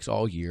 2 kicks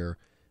all year,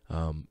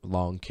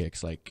 long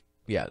kicks. I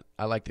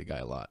like the guy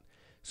a lot.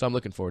 So I'm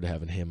looking forward to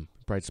having him.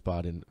 Bright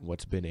spot in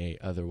what's been a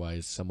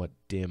otherwise somewhat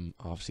dim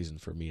offseason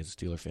for me as a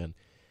Steeler fan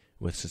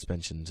with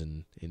suspensions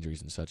and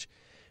injuries and such.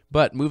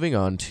 But moving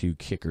on to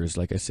kickers,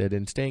 like I said,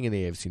 and staying in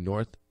the AFC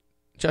North,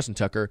 Justin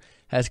Tucker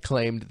has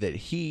claimed that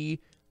he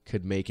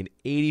could make an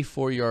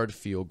 84-yard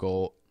field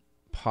goal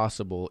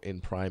possible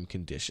in prime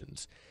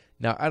conditions.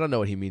 Now, I don't know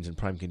what he means in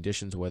prime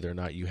conditions, whether or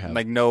not you have...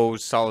 Like no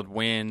solid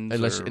winds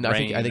or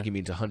I think he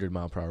means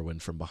 100-mile-per-hour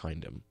wind from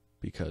behind him.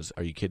 Because,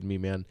 are you kidding me,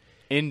 man?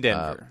 in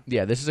Denver.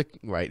 Yeah, this is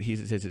right. He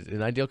says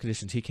in ideal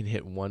conditions, he can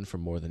hit one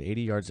from more than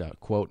 80 yards out.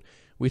 Quote,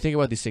 we think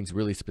about these things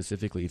really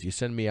specifically. If you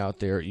send me out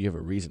there, you have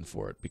a reason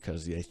for it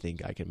because I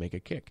think I can make a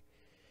kick.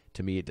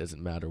 To me, it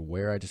doesn't matter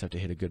where. I just have to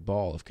hit a good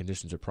ball. If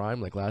conditions are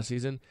prime, like last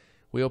season,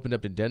 we opened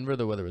up in Denver.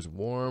 The weather was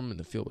warm and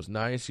the field was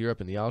nice. You're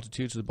up in the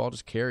altitude, so the ball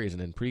just carries.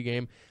 And then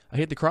pregame, I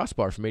hit the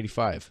crossbar from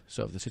 85.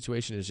 So if the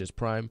situation is just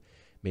prime,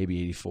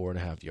 maybe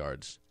 84.5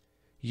 yards.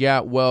 Yeah,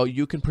 well,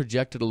 you can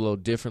project it a little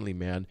differently,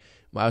 man.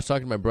 I was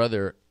talking to my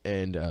brother,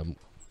 and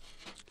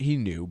he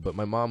knew, but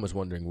my mom was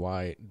wondering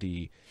why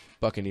the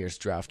Buccaneers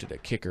drafted a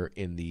kicker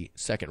in the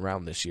second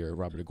round this year,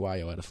 Robert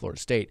Aguayo out of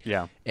Florida State.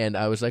 Yeah. And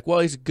I was like, well,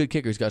 he's a good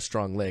kicker. He's got a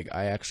strong leg.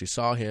 I actually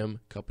saw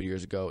him a couple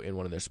years ago in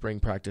one of their spring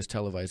practice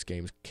televised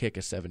games kick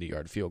a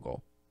 70-yard field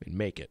goal and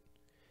make it.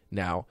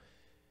 Now,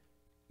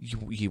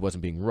 he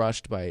wasn't being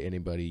rushed by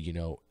anybody, you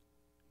know.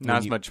 Not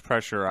as much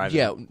pressure either.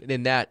 Yeah,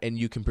 and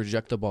you can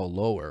project the ball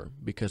lower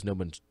because no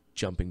one's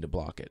jumping to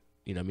block it.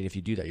 You know, I mean, if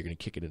you do that, you're going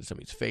to kick it into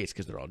somebody's face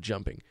because they're all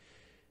jumping.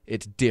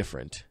 It's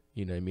different.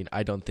 You know what I mean?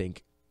 I don't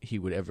think they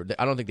would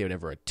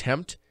ever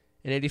attempt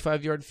an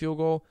 85-yard field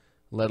goal,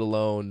 let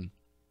alone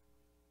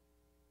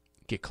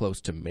get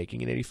close to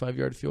making an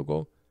 85-yard field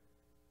goal.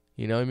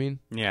 You know what I mean?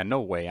 Yeah, no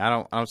way. I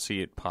don't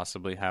see it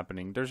possibly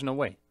happening. There's no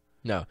way.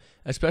 No,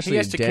 especially He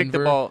has in to Denver. kick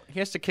the ball. He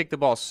has to kick the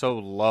ball so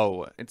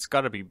low. It's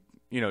got to be,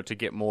 to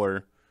get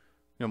more,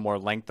 more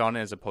length on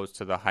it as opposed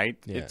to the height.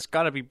 Yeah. It's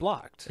got to be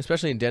blocked.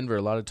 Especially in Denver,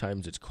 a lot of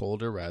times it's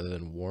colder rather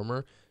than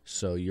warmer,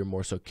 so you're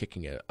more so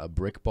kicking a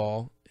brick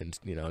ball, and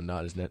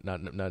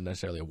not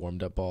necessarily a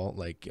warmed up ball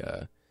like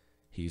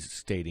he's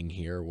stating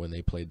here when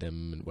they played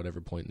them at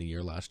whatever point in the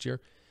year last year.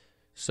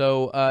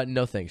 So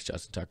no thanks,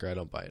 Justin Tucker. I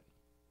don't buy it.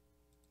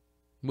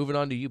 Moving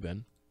on to you,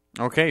 Ben.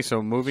 Okay,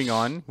 so moving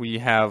on, we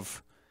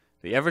have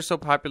the ever so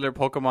popular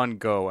Pokemon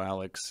Go,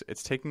 Alex.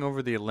 It's taking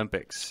over the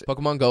Olympics.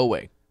 Pokemon go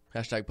away.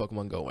 Hashtag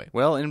Pokemon go away.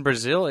 Well, in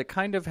Brazil, it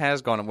kind of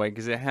has gone away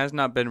because it has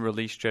not been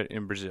released yet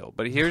in Brazil.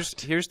 But here's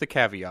the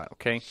caveat,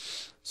 okay?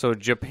 So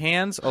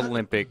Japan's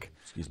Olympic.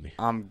 Excuse me.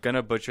 I'm going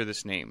to butcher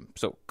this name.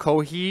 So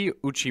Kohei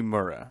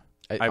Uchimura.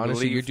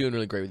 Honestly, you're doing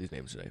really great with these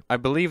names today. I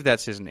believe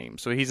that's his name.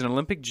 So he's an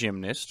Olympic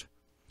gymnast.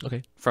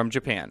 Okay. From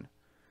Japan.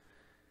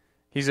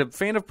 He's a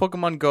fan of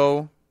Pokemon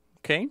Go.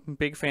 Okay,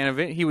 big fan of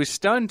it. He was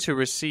stunned to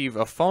receive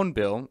a phone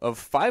bill of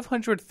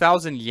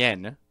 500,000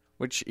 yen,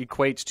 which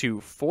equates to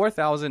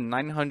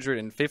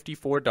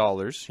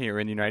 $4,954 here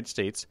in the United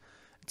States.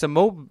 It's a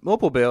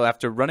mobile bill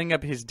after running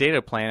up his data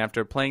plan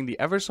after playing the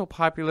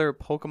ever-so-popular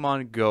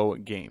Pokemon Go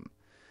game.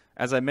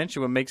 As I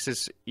mentioned, what makes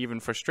this even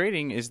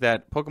frustrating is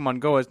that Pokemon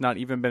Go has not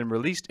even been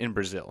released in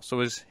Brazil. So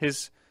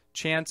his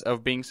chance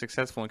of being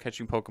successful in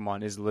catching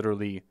Pokemon is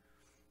literally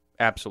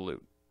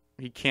absolute.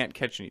 He can't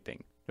catch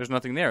anything. There's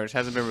nothing there. It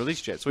hasn't been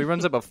released yet. So he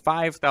runs up a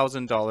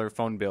 $5,000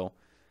 phone bill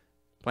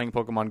playing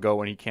Pokemon Go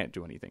when he can't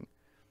do anything.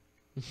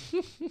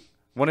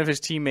 One of his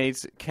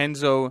teammates,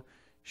 Kenzo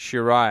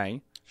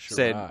Shirai,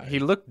 said he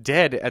looked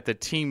dead at the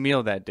team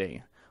meal that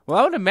day. Well,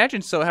 I would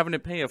imagine so, having to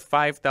pay a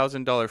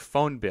 $5,000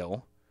 phone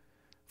bill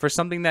for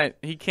something that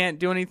he can't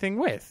do anything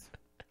with.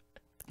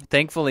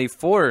 Thankfully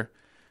for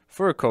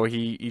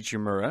Kohei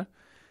Ichimura,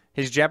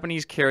 his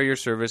Japanese carrier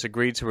service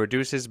agreed to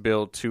reduce his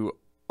bill to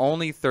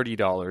only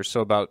 $30,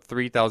 so about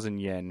 3,000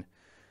 yen,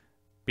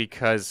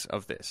 because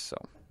of this. So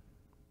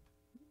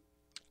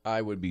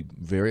I would be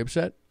very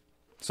upset.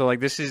 So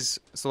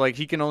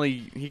he can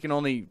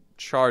only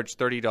charge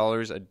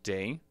 $30 a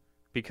day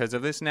because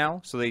of this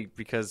now. So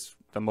because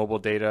the mobile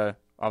data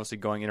obviously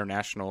going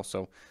international,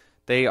 so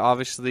they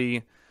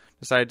obviously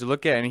decided to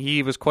look at it, and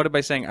he was quoted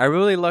by saying, "I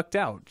really lucked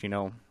out."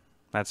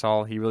 That's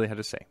all he really had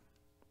to say.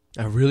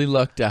 I really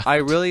lucked out.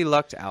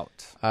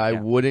 I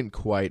wouldn't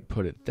quite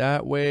put it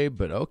that way,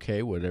 but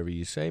okay, whatever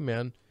you say,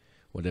 man.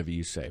 Whatever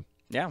you say.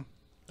 Yeah.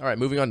 All right,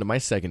 moving on to my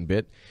second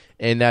bit,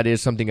 and that is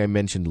something I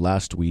mentioned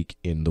last week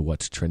in the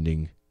What's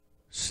Trending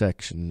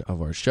section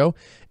of our show,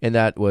 and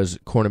that was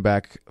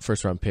cornerback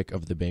first-round pick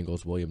of the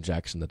Bengals, William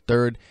Jackson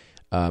III.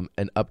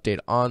 An update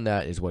on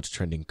that is what's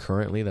trending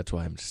currently. That's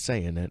why I'm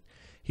saying it.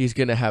 He's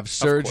going to have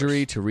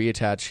surgery to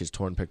reattach his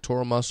torn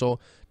pectoral muscle.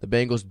 The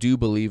Bengals do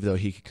believe, though,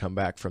 he could come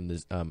back from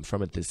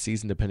it this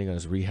season, depending on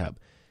his rehab.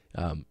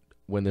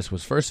 When this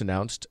was first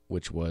announced,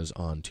 which was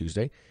on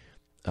Tuesday,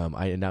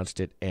 I announced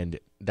it, and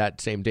that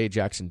same day,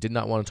 Jackson did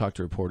not want to talk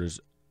to reporters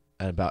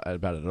about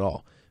it at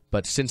all.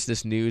 But since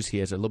this news, he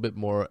has a little bit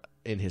more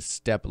in his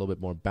step, a little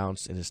bit more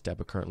bounce in his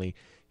step currently,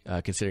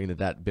 considering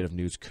that bit of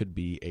news could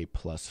be a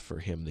plus for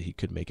him, that he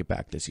could make it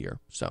back this year.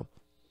 So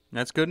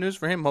that's good news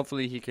for him.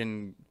 Hopefully he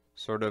can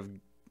sort of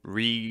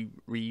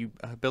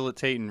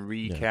rehabilitate and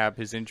recap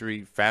his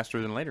injury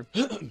faster than later.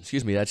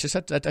 Excuse me. That's just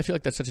I feel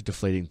like that's such a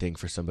deflating thing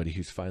for somebody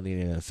who's finally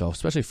in the NFL,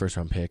 especially first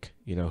round pick.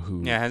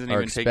 Who hasn't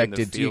are even taken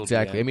expected the field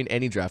exactly. yet. I mean,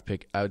 any draft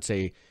pick, I would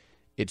say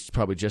it's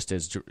probably just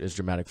as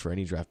dramatic for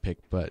any draft pick,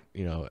 but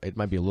it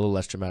might be a little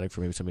less dramatic for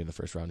maybe somebody in the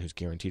first round who's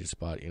guaranteed a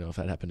spot. If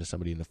that happened to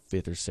somebody in the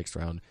 5th or 6th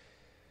round,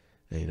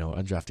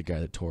 undrafted guy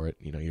that tore it,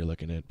 you're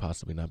looking at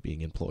possibly not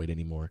being employed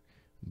anymore.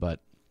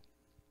 But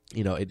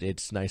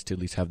it's nice to at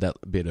least have that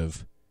bit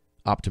of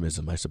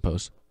optimism, I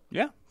suppose.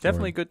 Yeah,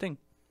 definitely a good thing.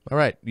 All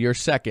right, your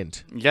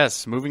second.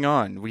 Yes, moving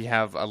on. We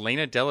have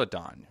Elena Delle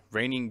Donne,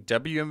 reigning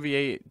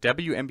WNBA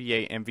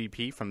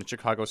MVP from the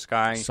Chicago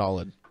Sky.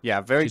 Solid.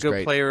 Yeah, very She's good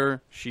great.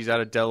 player. She's out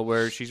of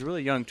Delaware. She's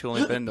really young, too.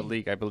 Only been in the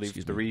league, I believe,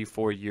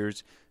 3-4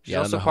 years. She's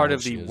also part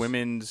of the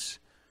women's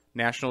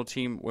national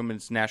team,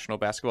 women's national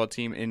basketball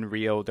team in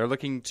Rio. They're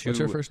looking to... What's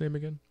her first name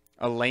again?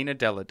 Elena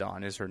Delle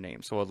Donne is her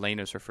name. So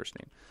Elena is her first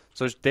name.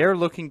 So they're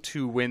looking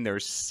to win their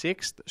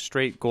 6th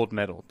straight gold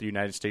medal, the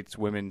United States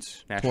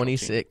women's national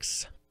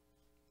 26. team.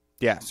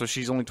 Yeah, so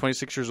she's only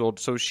 26 years old.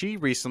 So she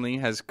recently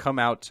has come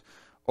out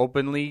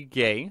openly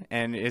gay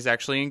and is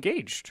actually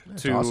engaged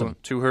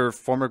to her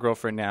former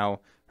girlfriend, now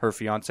her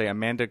fiance,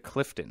 Amanda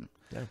Clifton.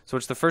 Yeah. So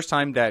it's the first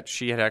time that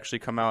she had actually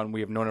come out, and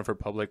we have known of her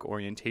public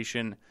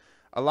orientation.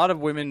 A lot of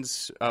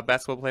women's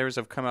basketball players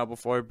have come out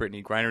before.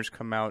 Brittany Griner's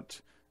come out.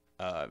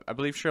 I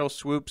believe Cheryl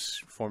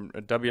Swoops,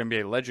 a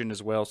WNBA legend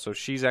as well. So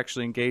she's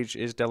actually engaged,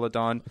 is Delle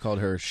Donne. I called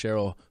her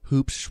Cheryl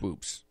Hoops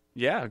Swoops.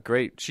 Yeah,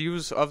 great. She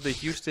was of the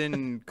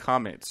Houston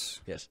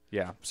Comets. Yes.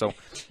 Yeah. So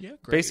great.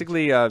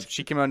 basically,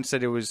 she came out and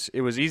said it was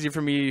easy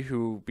for me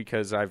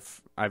because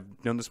I've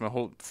known this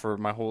for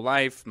my whole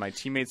life. My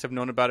teammates have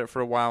known about it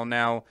for a while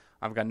now.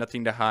 I've got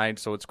nothing to hide.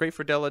 So it's great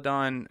for Delle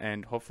Donne,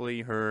 and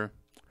hopefully her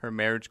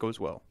marriage goes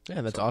well. Yeah,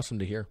 that's awesome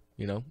to hear.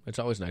 It's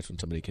always nice when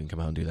somebody can come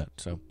out and do that.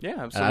 So yeah,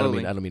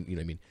 absolutely. I don't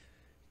mean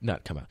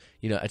not come out.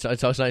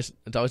 It's always nice.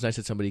 It's always nice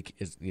that somebody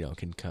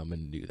can come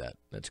and do that.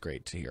 That's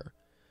great to hear.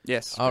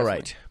 Yes. All definitely.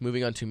 right.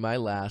 Moving on to my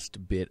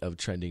last bit of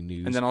trending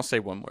news. And then I'll say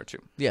one more too.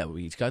 Yeah,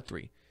 we each got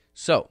 3.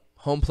 So,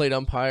 home plate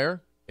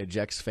umpire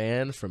ejects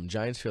fan from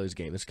Giants-Phillies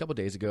game. This a couple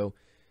days ago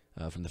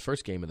from the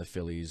first game of the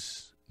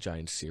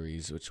Phillies-Giants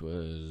series, which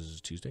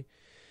was Tuesday.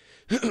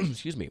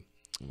 Excuse me.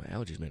 My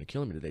allergies, man, are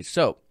killing me today.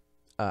 So,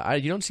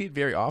 you don't see it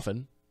very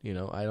often.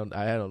 I don't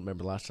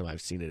remember the last time I've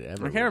seen it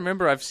ever. I can't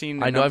remember I've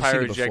seen an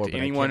umpire eject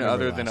anyone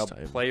other than a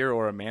player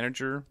or a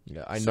manager.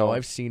 Yeah, I know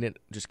I've seen it,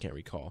 just can't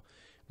recall.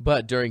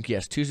 But during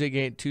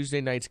Tuesday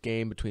night's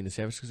game between the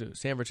San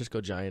Francisco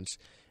Giants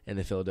and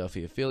the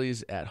Philadelphia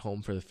Phillies at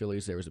home for the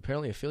Phillies, there was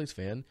apparently a Phillies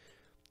fan.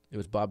 It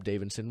was Bob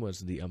Davidson was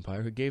the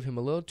umpire who gave him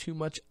a little too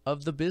much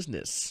of the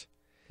business.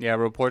 Yeah,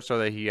 reports are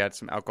that he had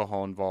some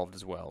alcohol involved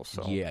as well.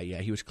 So yeah,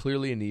 he was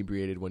clearly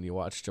inebriated when you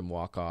watched him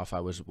walk off.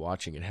 I was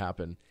watching it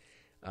happen.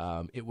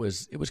 It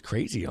was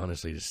crazy,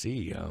 honestly, to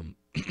see.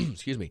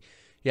 Excuse me.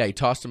 Yeah, he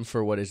tossed him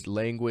for what is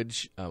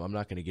language. I'm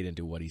not going to get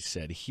into what he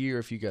said here.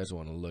 If you guys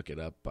want to look it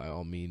up, by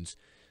all means,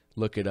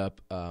 look it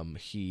up.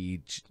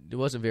 It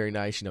wasn't very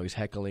nice. He's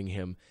heckling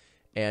him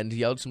and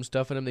yelled some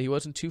stuff at him that he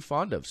wasn't too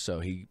fond of. So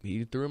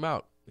he threw him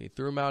out. He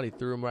threw him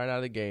right out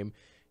of the game.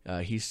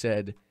 He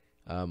said,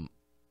 I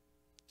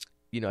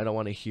don't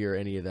want to hear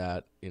any of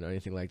that,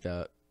 anything like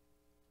that.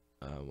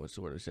 What's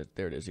the word he said?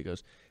 There it is. He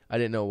goes, I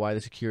didn't know why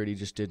the security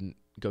just didn't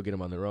go get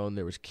him on their own.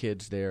 There was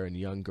kids there and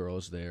young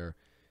girls there.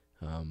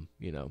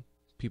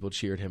 People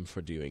cheered him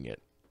for doing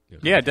it.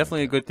 Yeah,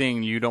 definitely a good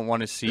thing. You don't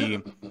want to see.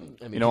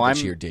 I'm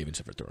cheered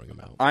Davidson for throwing him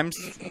out.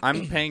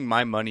 I'm paying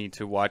my money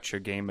to watch a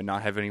game and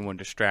not have anyone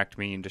distract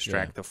me and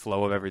distract the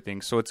flow of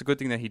everything. So it's a good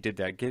thing that he did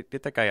that. Get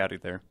that guy out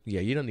of there.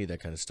 Yeah, you don't need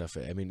that kind of stuff.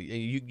 I mean,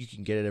 you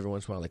can get it every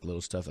once in a while, like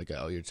little stuff, like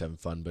you're just having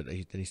fun. But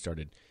then he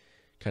started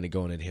kind of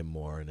going at him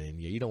more, and then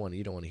you don't want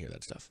to hear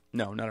that stuff.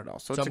 No, not at all.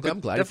 So I'm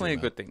glad definitely a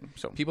good thing.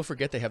 So people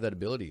forget they have that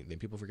ability.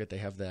 People forget they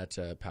have that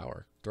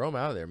power. Throw him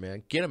out of there,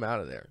 man. Get him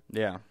out of there.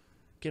 Yeah.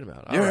 Get him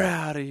out. You're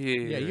out of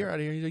here. Yeah, you're out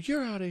of here. He's like,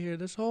 you're out of here.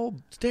 This whole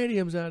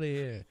stadium's out of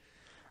here.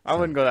 I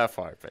wouldn't go that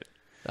far, but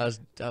I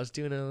was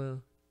doing a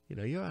little,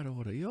 you're out of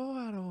order. You're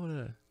out of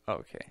order.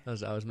 Okay.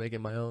 I was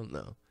making my own.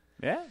 No.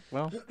 Yeah.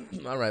 Well.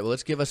 All right. Well,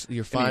 let's give us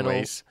your final.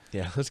 Anyways,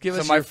 yeah. Let's give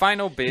us. So my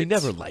final bit. You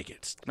never like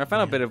it. My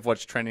final bit of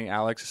what's trending,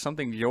 Alex, is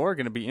something you're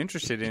going to be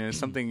interested in, and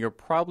something you're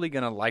probably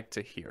going to like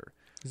to hear.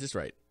 Is this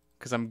right?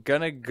 Because I'm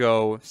gonna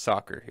go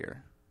soccer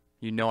here.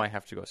 You know I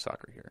have to go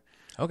soccer here.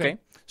 Okay.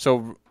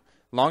 So,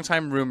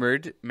 long-time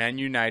rumored Man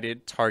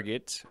United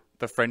target,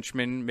 the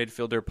Frenchman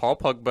midfielder Paul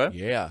Pogba.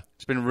 Yeah.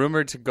 It's been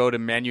rumored to go to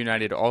Man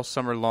United all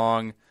summer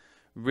long.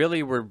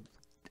 Really, we're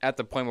at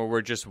the point where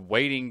we're just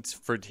waiting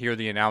to hear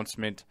the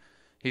announcement.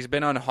 He's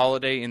been on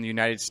holiday in the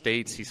United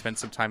States. He spent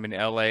some time in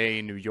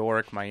L.A., New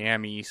York,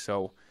 Miami.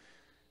 So,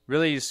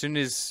 really, as soon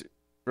as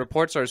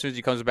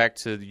he comes back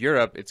to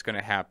Europe, it's going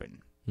to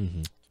happen.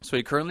 Mm-hmm. So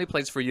he currently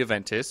plays for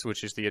Juventus,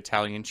 which is the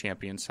Italian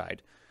champion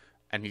side,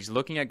 and he's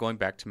looking at going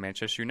back to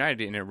Manchester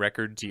United in a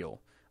record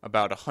deal,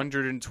 about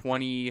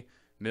 120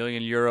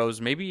 million euros,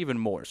 maybe even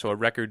more. So a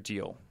record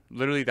deal,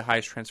 literally the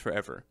highest transfer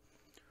ever.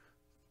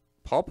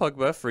 Paul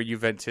Pogba for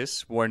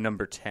Juventus wore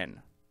number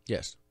 10.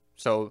 Yes.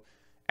 So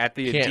at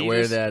the Can't Adidas,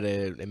 wear that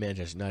at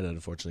Manchester United,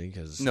 unfortunately,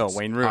 because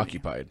Wayne Rooney.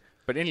 occupied.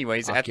 But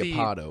anyways,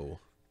 Occupado.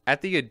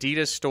 at the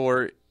Adidas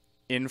store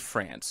in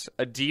France,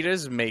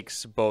 Adidas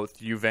makes both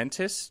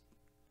Juventus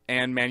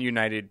and Man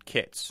United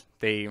kits.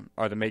 They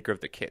are the maker of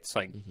the kits.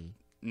 Like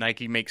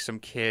Nike makes some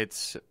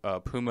kits.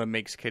 Puma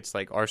makes kits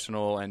like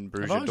Arsenal and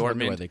Borussia I've always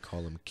wondered Dortmund. why they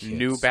call them kits.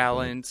 New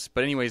Balance.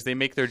 But anyways, they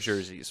make their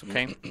jerseys,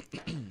 okay?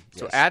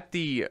 So at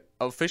the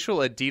official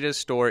Adidas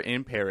store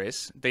in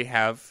Paris, they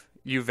have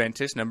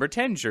Juventus number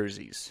 10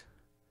 jerseys.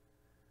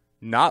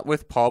 Not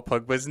with Paul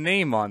Pogba's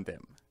name on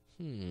them.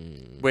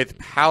 With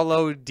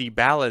Paulo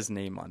Dybala's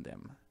name on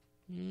them.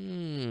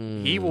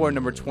 He wore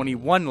number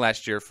 21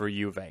 last year for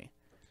Juve.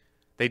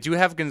 They do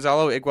have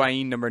Gonzalo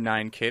Higuain number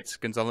 9 kits.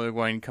 Gonzalo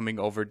Higuain coming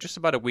over just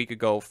about a week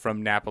ago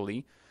from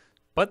Napoli.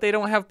 But they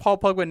don't have Paul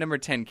Pogba number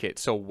 10 kit.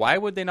 So why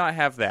would they not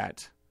have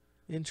that?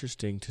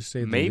 Interesting to say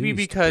the least. Maybe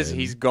because Ben.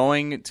 he's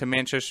going to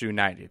Manchester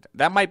United.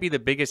 That might be the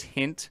biggest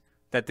hint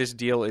that this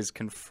deal is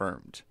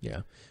confirmed.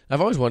 Yeah.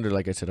 I've always wondered,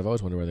 like I said, why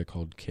they're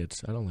called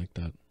kits. I don't like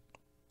that.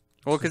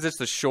 Well, because it's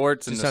the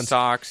shorts and Just the sounds-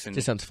 socks. It And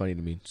just sounds funny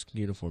to me. It's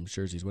uniforms,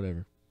 jerseys,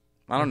 whatever.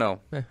 I don't know.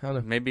 I don't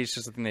know. Maybe it's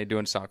just something they do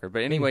in soccer.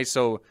 But anyway,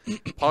 so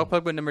Paul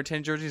Pogba number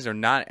 10 jerseys are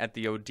not at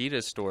the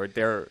Adidas store.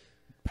 They're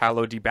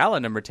Paulo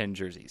Dybala number 10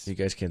 jerseys. You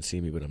guys can't see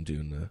me, but I'm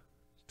doing the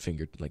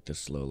finger, like the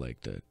slow,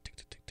 like the tick,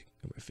 tick, tick, tick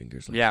on my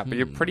fingers. Like, Yeah, but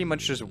you're pretty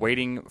much just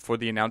waiting for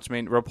the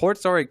announcement.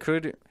 Reports are it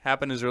could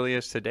happen as early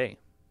as today.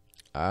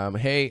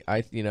 Hey,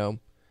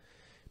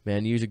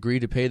 Man U's agreed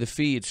to pay the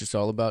fee. It's just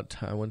all about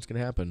when it's going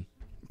to happen.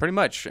 Pretty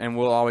much. And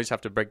we'll always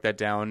have to break that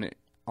down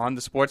on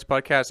the sports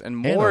podcast and And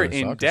more on the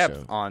in soccer depth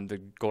show. on the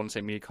Golden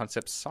State Media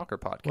Concepts soccer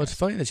podcast. Well, it's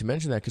funny that you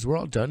mentioned that because we're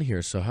all done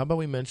here. So how about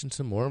we mention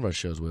some more of our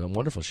shows? We have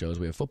wonderful shows.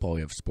 We have football. We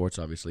have sports,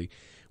 obviously.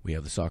 We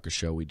have the soccer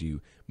show. We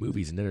do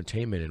movies and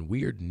entertainment and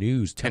weird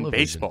news, and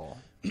television. baseball.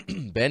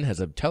 Ben has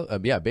a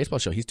baseball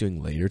show he's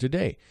doing later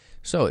today.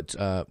 So it's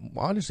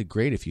honestly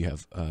great if you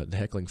have the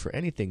heckling for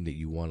anything that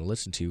you want to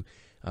listen to.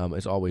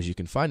 As always, you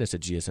can find us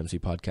at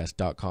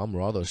gsmcpodcast.com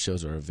where all those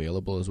shows are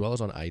available, as well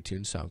as on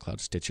iTunes, SoundCloud,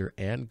 Stitcher,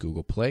 and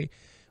Google Play,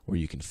 where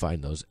you can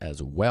find those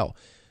as well.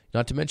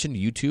 Not to mention,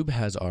 YouTube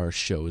has our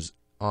shows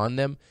on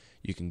them.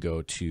 You can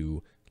go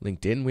to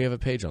LinkedIn. We have a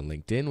page on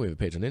LinkedIn. We have a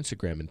page on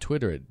Instagram and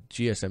Twitter at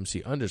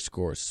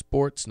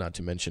GSMC_sports, not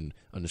to mention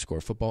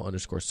 _football,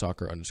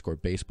 _soccer,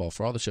 _baseball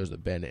for all the shows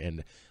that Ben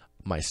and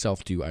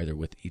myself do either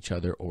with each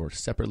other or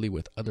separately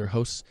with other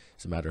hosts.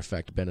 As a matter of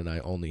fact, Ben and I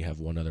only have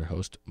one other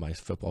host. My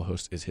football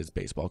host is his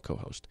baseball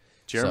co-host.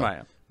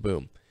 Jeremiah. So,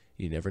 boom.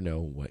 You never know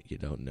what you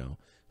don't know.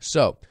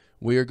 So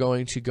we are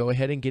going to go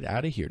ahead and get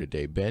out of here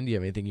today. Ben, do you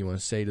have anything you want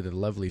to say to the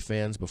lovely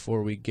fans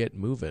before we get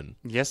moving?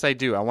 Yes, I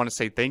do. I want to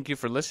say thank you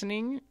for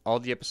listening. All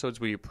the episodes,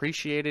 we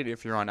appreciate it.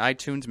 If you're on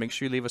iTunes, make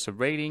sure you leave us a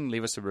rating,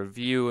 leave us a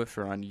review. If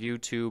you're on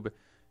YouTube,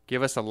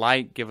 give us a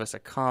like, give us a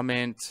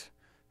comment.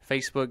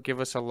 Facebook, give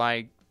us a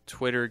like.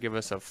 Twitter, give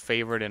us a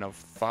favorite and a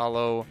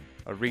follow,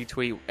 a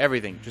retweet,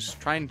 everything. Just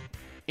try and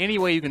any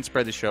way you can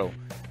spread the show.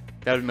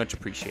 That would be much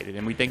appreciated.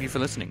 And we thank you for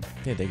listening.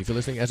 Hey, thank you for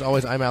listening. As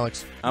always, I'm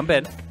Alex. I'm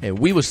Ben. And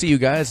we will see you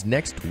guys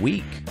next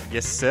week.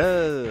 Yes,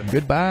 sir.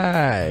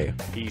 Goodbye.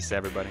 Peace,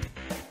 everybody.